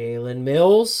 Jalen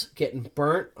Mills getting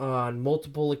burnt on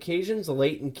multiple occasions,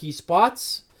 late in key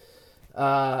spots,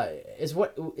 is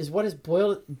what has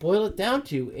boiled it down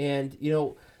to. And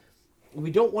we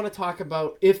don't want to talk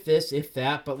about if this, if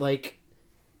that, but like,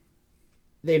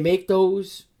 they make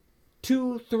those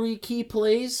 2-3 key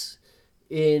plays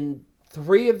in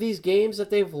 3 of these games that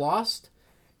they've lost.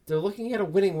 They're looking at a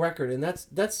winning record, and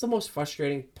that's the most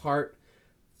frustrating part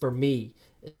for me,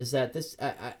 is that this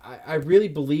I really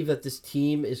believe that this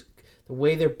team is, the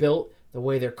way they're built, the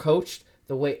way they're coached,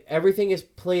 the way everything is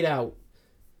played out,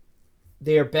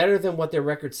 they are better than what their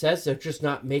record says. They're just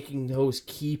not making those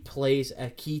key plays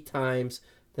at key times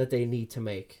that they need to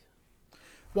make.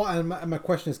 Well, and my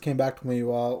questions came back to me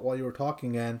while you were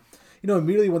talking, and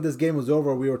immediately when this game was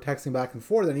over, we were texting back and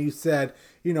forth, and you said,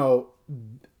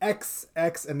 X,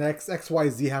 and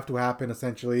XYZ have to happen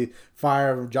essentially.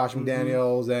 Fire Josh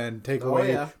McDaniels and take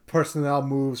away personnel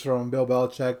moves from Bill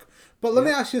Belichick. But let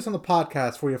me ask you this on the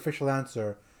podcast for your official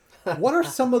answer. What are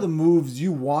some of the moves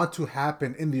you want to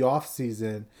happen in the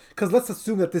offseason? Because let's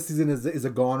assume that this season is a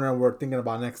goner and we're thinking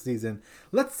about next season.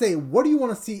 Let's say, what do you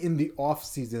want to see in the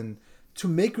offseason to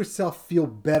make yourself feel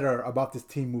better about this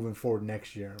team moving forward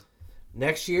next year?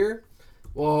 Next year?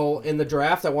 Well, in the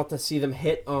draft, I want to see them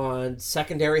hit on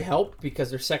secondary help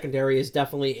because their secondary is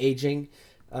definitely aging.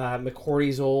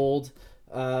 McCourty's old.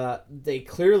 They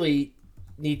clearly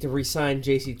need to re-sign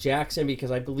J.C. Jackson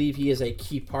because I believe he is a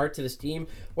key part to this team.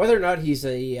 Whether or not he's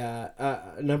a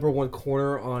number one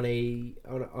corner on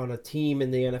a team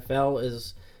in the NFL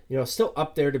is still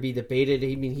up there to be debated.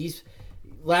 I mean, he's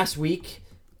last week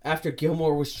after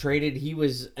Gilmore was traded, he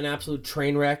was an absolute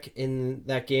train wreck in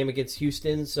that game against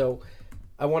Houston. So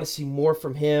I want to see more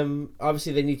from him.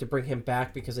 Obviously, they need to bring him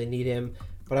back because they need him,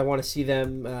 but I want to see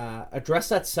them address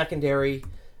that secondary.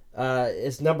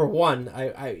 Is number one.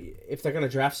 If they're going to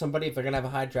draft somebody, if they're going to have a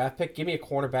high draft pick, give me a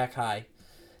cornerback high.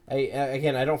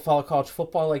 I don't follow college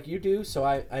football like you do, so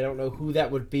I don't know who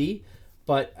that would be,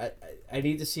 but I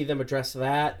need to see them address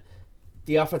that.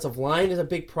 The offensive line is a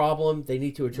big problem. They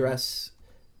need to address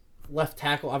left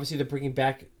tackle. Obviously, they're bringing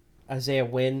back Isaiah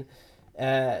Wynn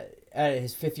at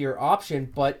his fifth-year option,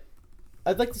 but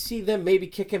I'd like to see them maybe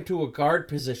kick him to a guard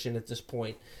position at this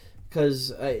point. Because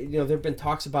there have been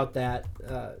talks about that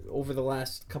over the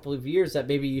last couple of years that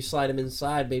maybe you slide him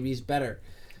inside, maybe he's better,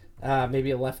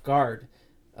 maybe a left guard.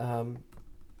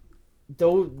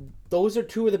 Those are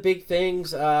two of the big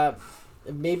things.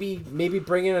 Maybe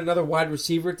bring in another wide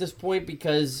receiver at this point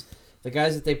because the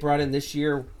guys that they brought in this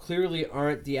year clearly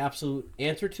aren't the absolute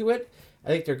answer to it. I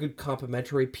think they're good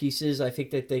complementary pieces. I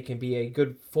think that they can be a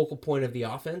good focal point of the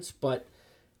offense, but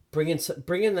bring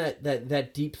in that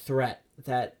deep threat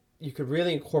that you could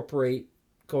really incorporate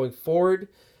going forward.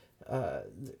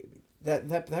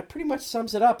 That pretty much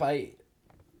sums it up. You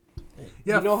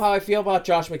know how I feel about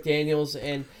Josh McDaniels,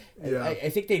 and I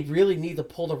think they really need to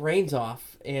pull the reins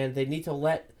off, and they need to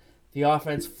let the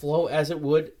offense flow as it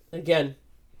would. Again,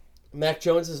 Mac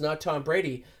Jones is not Tom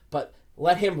Brady, but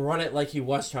let him run it like he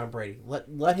was Tom Brady.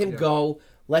 Let him go.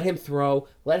 Let him throw.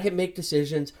 Let him make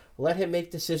decisions. Let him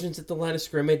make decisions at the line of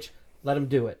scrimmage. Let him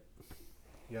do it.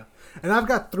 Yeah, and I've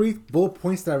got 3 bullet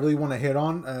points that I really want to hit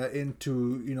on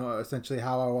into essentially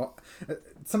how I want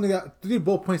something that 3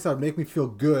 bullet points that would make me feel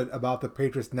good about the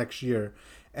Patriots next year.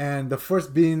 And the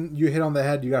first being, you hit on the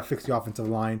head, you got to fix the offensive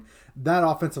line. That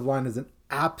offensive line is an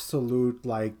absolute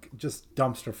just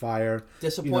dumpster fire.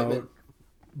 Disappointment.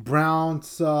 Brown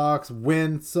sucks.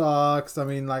 Wynn sucks. I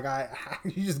mean,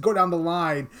 you just go down the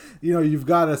line. You've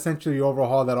got to essentially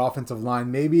overhaul that offensive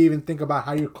line. Maybe even think about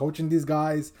how you're coaching these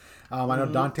guys. I know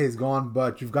Dante's gone,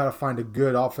 but you've got to find a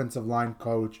good offensive line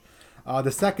coach.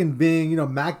 The second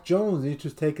being, Mac Jones needs to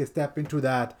take a step into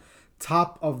that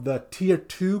top of the tier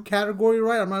 2 category,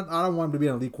 right? I don't want him to be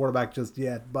an elite quarterback just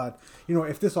yet, but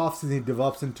if this offseason he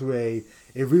develops into a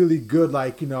really good,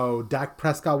 Dak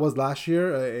Prescott was last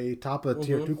year, a top of the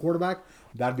tier 2 quarterback,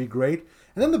 that'd be great.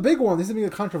 And then the big one, this is being a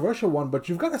controversial one, but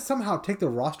you've got to somehow take the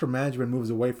roster management moves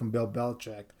away from Bill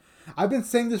Belichick. I've been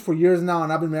saying this for years now,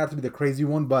 and I've been made out to be the crazy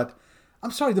one, but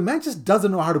I'm sorry, the man just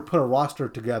doesn't know how to put a roster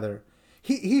together.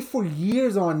 He for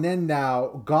years on end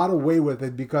now got away with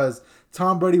it because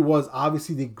Tom Brady was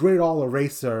obviously the great all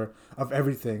eraser of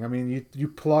everything. I mean, you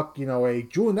pluck, a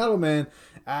Julian Edelman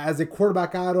as a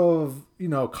quarterback out of,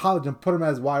 college and put him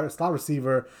as wide slot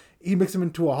receiver. He makes him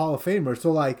into a Hall of Famer.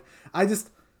 So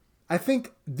I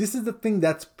think this is the thing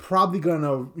that's probably going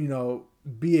to,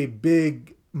 be a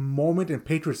big moment in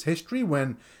Patriots history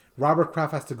when Robert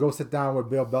Kraft has to go sit down with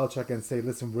Bill Belichick and say,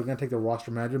 listen, we're going to take the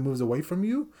roster manager moves away from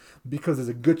you because there's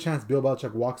a good chance Bill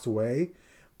Belichick walks away.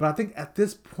 But I think at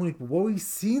this point, what we've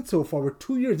seen so far, we're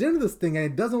 2 years into this thing and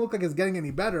it doesn't look like it's getting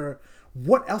any better.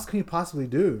 What else can you possibly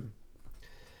do?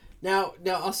 Now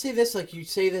I'll say this, you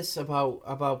say this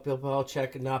about Bill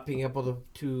Belichick not being able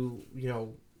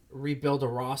to rebuild a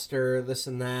roster, this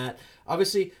and that.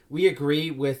 Obviously, we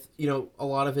agree with, a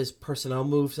lot of his personnel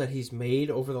moves that he's made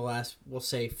over the last, we'll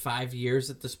say, 5 years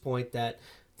at this point that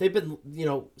they've been,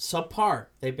 subpar.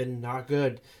 They've been not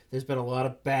good. There's been a lot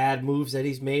of bad moves that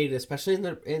he's made, especially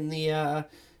in the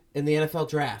NFL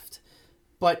draft.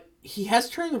 But he has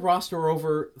turned the roster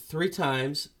over 3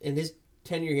 times in his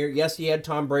tenure here. Yes, he had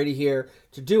Tom Brady here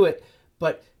to do it,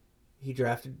 but he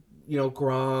drafted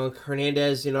Gronk,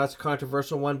 Hernandez, that's a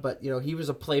controversial one, but, he was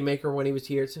a playmaker when he was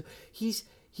here. So he's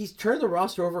he's turned the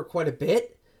roster over quite a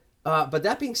bit. But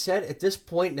that being said, at this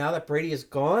point, now that Brady is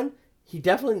gone, he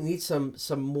definitely needs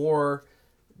some more.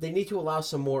 They need to allow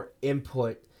some more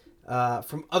input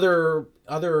from other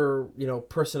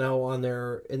personnel in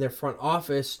their front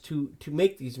office to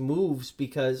make these moves,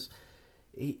 because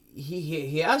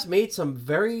he has made some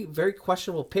very, very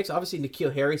questionable picks. Obviously,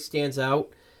 N'Keal Harry stands out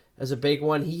as a big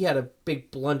one. He had a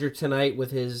big blunder tonight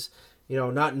with his,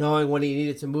 not knowing when he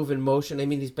needed to move in motion. I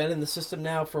mean, he's been in the system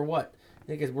now for what? I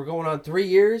think we're going on 3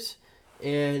 years,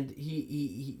 and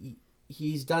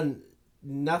he's done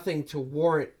nothing to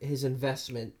warrant his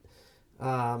investment.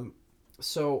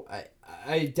 So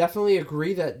I definitely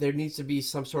agree that there needs to be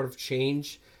some sort of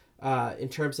change in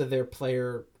terms of their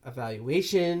player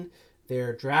evaluation,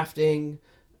 their drafting.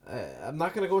 I'm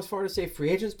not going to go as far to say free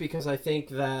agents, because I think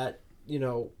that,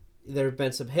 there have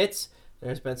been some hits,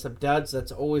 there's been some duds.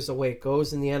 That's always the way it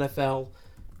goes in the NFL.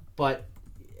 But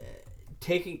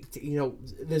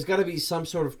there's got to be some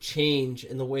sort of change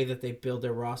in the way that they build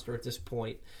their roster at this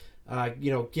point.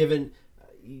 Given,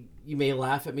 you may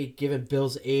laugh at me, given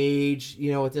Bill's age,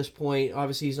 at this point,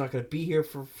 obviously he's not going to be here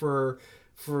for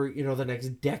the next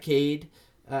decade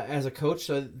as a coach.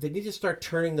 So they need to start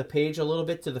turning the page a little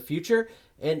bit to the future,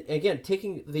 and again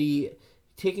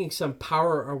taking some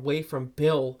power away from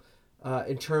Bill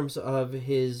in terms of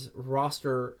his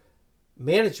roster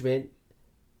management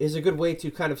is a good way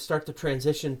to kind of start the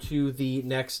transition to the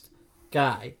next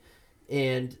guy.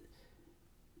 And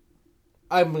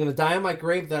I'm going to die on my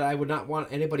grave that I would not want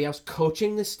anybody else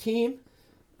coaching this team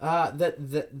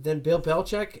than Bill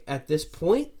Belichick at this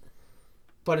point.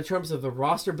 But in terms of the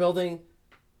roster building,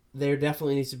 there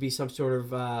definitely needs to be some sort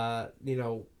of,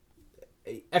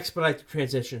 expedite the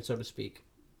transition, so to speak.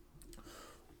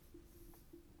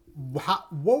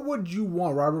 What would you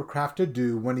want Robert Kraft to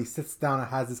do when he sits down and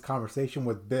has this conversation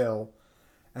with Bill,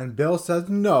 and Bill says,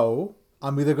 no,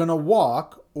 I'm either going to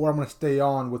walk or I'm going to stay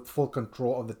on with full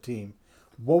control of the team?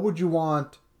 What would you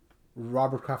want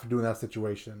Robert Kraft to do in that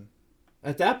situation?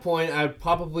 At that point, I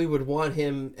probably would want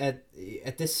him at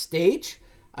this stage.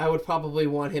 I would probably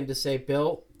want him to say,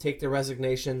 Bill, take the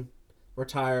resignation,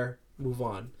 retire, move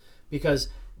on. Because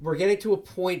we're getting to a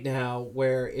point now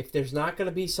where if there's not going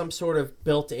to be some sort of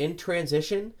built-in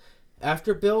transition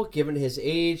after Bill, given his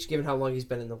age, given how long he's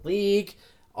been in the league,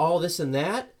 all this and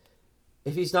that,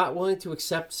 if he's not willing to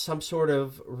accept some sort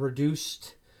of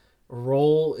reduced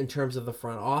role in terms of the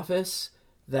front office,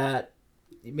 that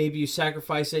maybe you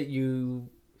sacrifice it, you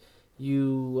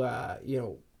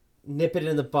nip it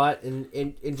in the butt and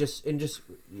just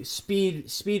speed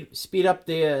up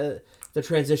the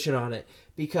transition on it.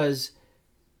 Because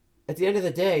at the end of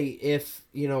the day, if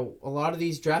a lot of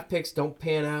these draft picks don't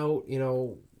pan out,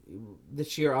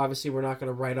 this year obviously we're not going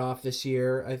to write off this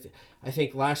year. I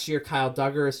think last year Kyle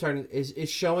Duggar is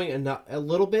showing a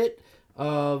little bit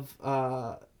of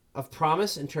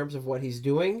promise in terms of what he's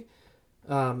doing.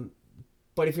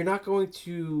 But if you're not going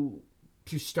to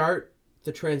start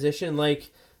the transition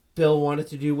like Bill wanted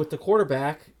to do with the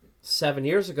quarterback 7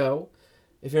 years ago,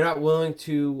 if you're not willing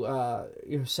to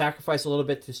sacrifice a little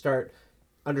bit to start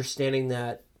understanding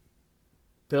that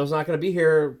Bill's not going to be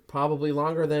here probably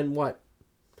longer than what?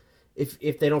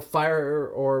 If they don't fire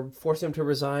or force him to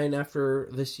resign after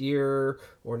this year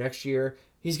or next year,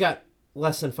 he's got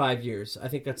less than 5 years. I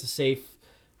think that's a safe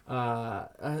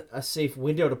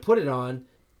window to put it on.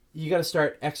 You got to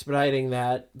start expediting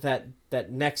that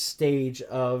next stage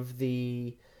of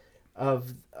the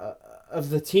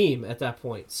team at that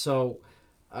point. So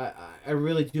I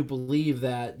really do believe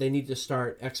that they need to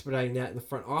start expediting that in the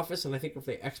front office, and I think if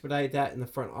they expedite that in the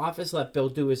front office, let Bill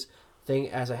do his thing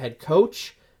as a head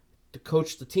coach to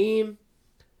coach the team,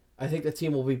 I think the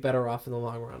team will be better off in the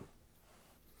long run.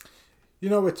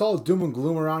 It's all doom and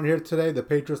gloom around here today. The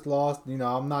Patriots lost.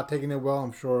 I'm not taking it well.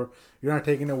 I'm sure you're not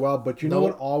taking it well. But know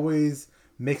what always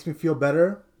makes me feel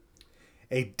better?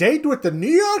 A date with the New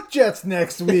York Jets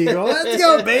next week. Oh, let's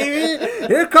go, baby.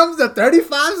 Here comes the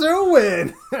 35-0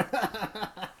 win.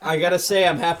 I got to say,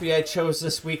 I'm happy I chose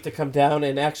this week to come down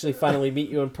and actually finally meet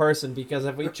you in person, because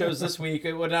if we chose this week,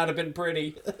 it would not have been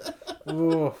pretty.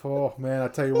 Oh, man, I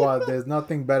tell you what, there's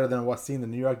nothing better than seeing the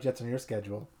New York Jets on your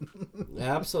schedule.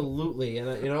 Absolutely. And,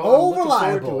 I'm looking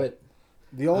forward to it.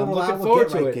 The old reliable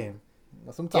get-right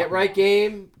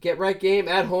game. Get right game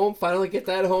at home. Finally get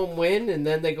that home win, and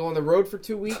then they go on the road for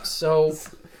 2 weeks. So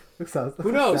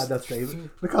who knows?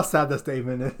 Look how sad that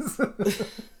statement is.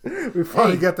 We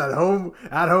finally get that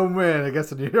at home win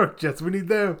against the New York Jets. We need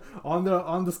them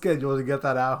on the schedule to get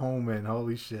that at home win.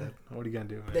 Holy shit! What are you gonna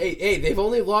do, man? They've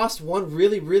only lost one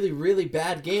really, really, really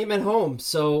bad game at home.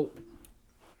 So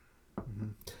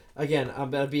again,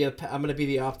 I'm gonna be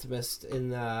the optimist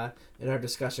in our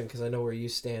discussion because I know where you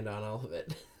stand on all of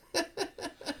it.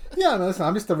 Yeah, no, listen,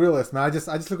 I'm just a realist, man. I just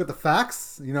look at the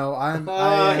facts. You know,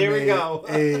 Here we go.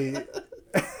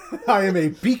 I am a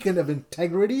beacon of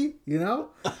integrity. You know,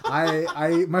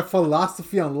 my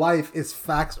philosophy on life is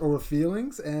facts over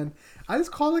feelings, and I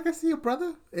just call it like I see it,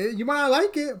 brother. You might not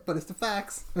like it, but it's the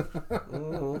facts.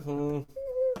 Mm-hmm.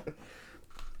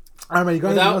 All right, man. You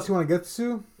got anything else you want to get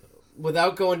to?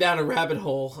 Without going down a rabbit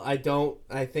hole, I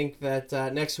think that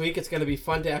next week it's going to be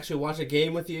fun to actually watch a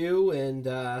game with you and,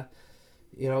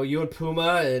 you and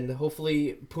Puma, and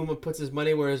hopefully Puma puts his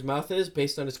money where his mouth is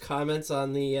based on his comments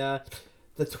on the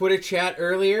Twitter chat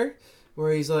earlier,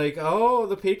 where he's like, oh,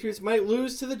 the Patriots might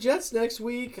lose to the Jets next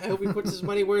week. I hope he puts his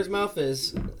money where his mouth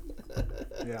is.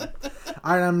 Yeah.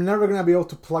 I'm never going to be able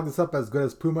to plug this up as good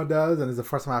as Puma does, and it's the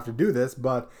first time I have to do this,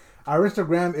 but our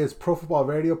Instagram is Pro Football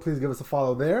Radio. Please give us a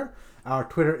follow there. Our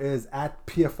Twitter is at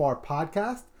PFR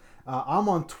Podcast. I'm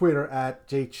on Twitter at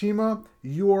JChima.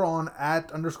 You are on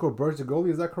 @_Burge the Goalie.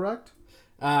 Is that correct?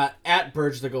 At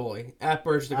Burge the Goalie. At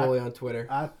Burge the Goalie on Twitter.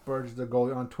 At Burge the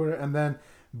Goalie on Twitter. And then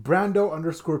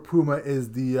Brando_Puma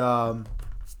is the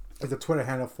Twitter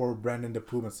handle for Brandon the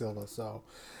Puma Silva. So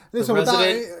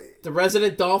the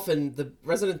resident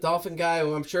Dolphin guy,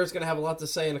 who I'm sure is going to have a lot to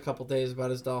say in a couple days about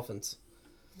his Dolphins.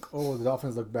 Oh, the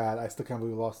Dolphins look bad. I still can't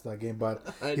believe we lost that game, but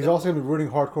he's also going to be rooting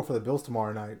hardcore for the Bills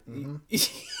tomorrow night. Mm-hmm.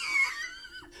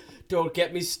 Don't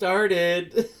get me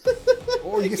started.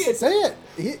 Or you can say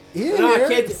it.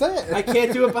 I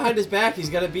can't do it behind his back. He's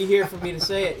got to be here for me to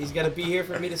say it.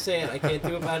 I can't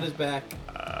do it behind his back.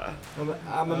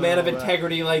 I'm a man of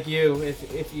integrity like you.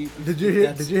 If you did you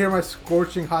hear my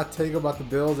scorching hot take about the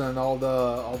Bills and all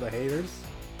the haters?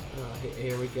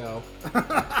 Here we go.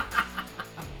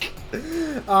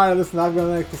 All right, listen. I'm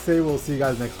gonna like to say we'll see you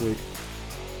guys next week.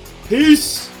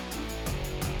 Peace.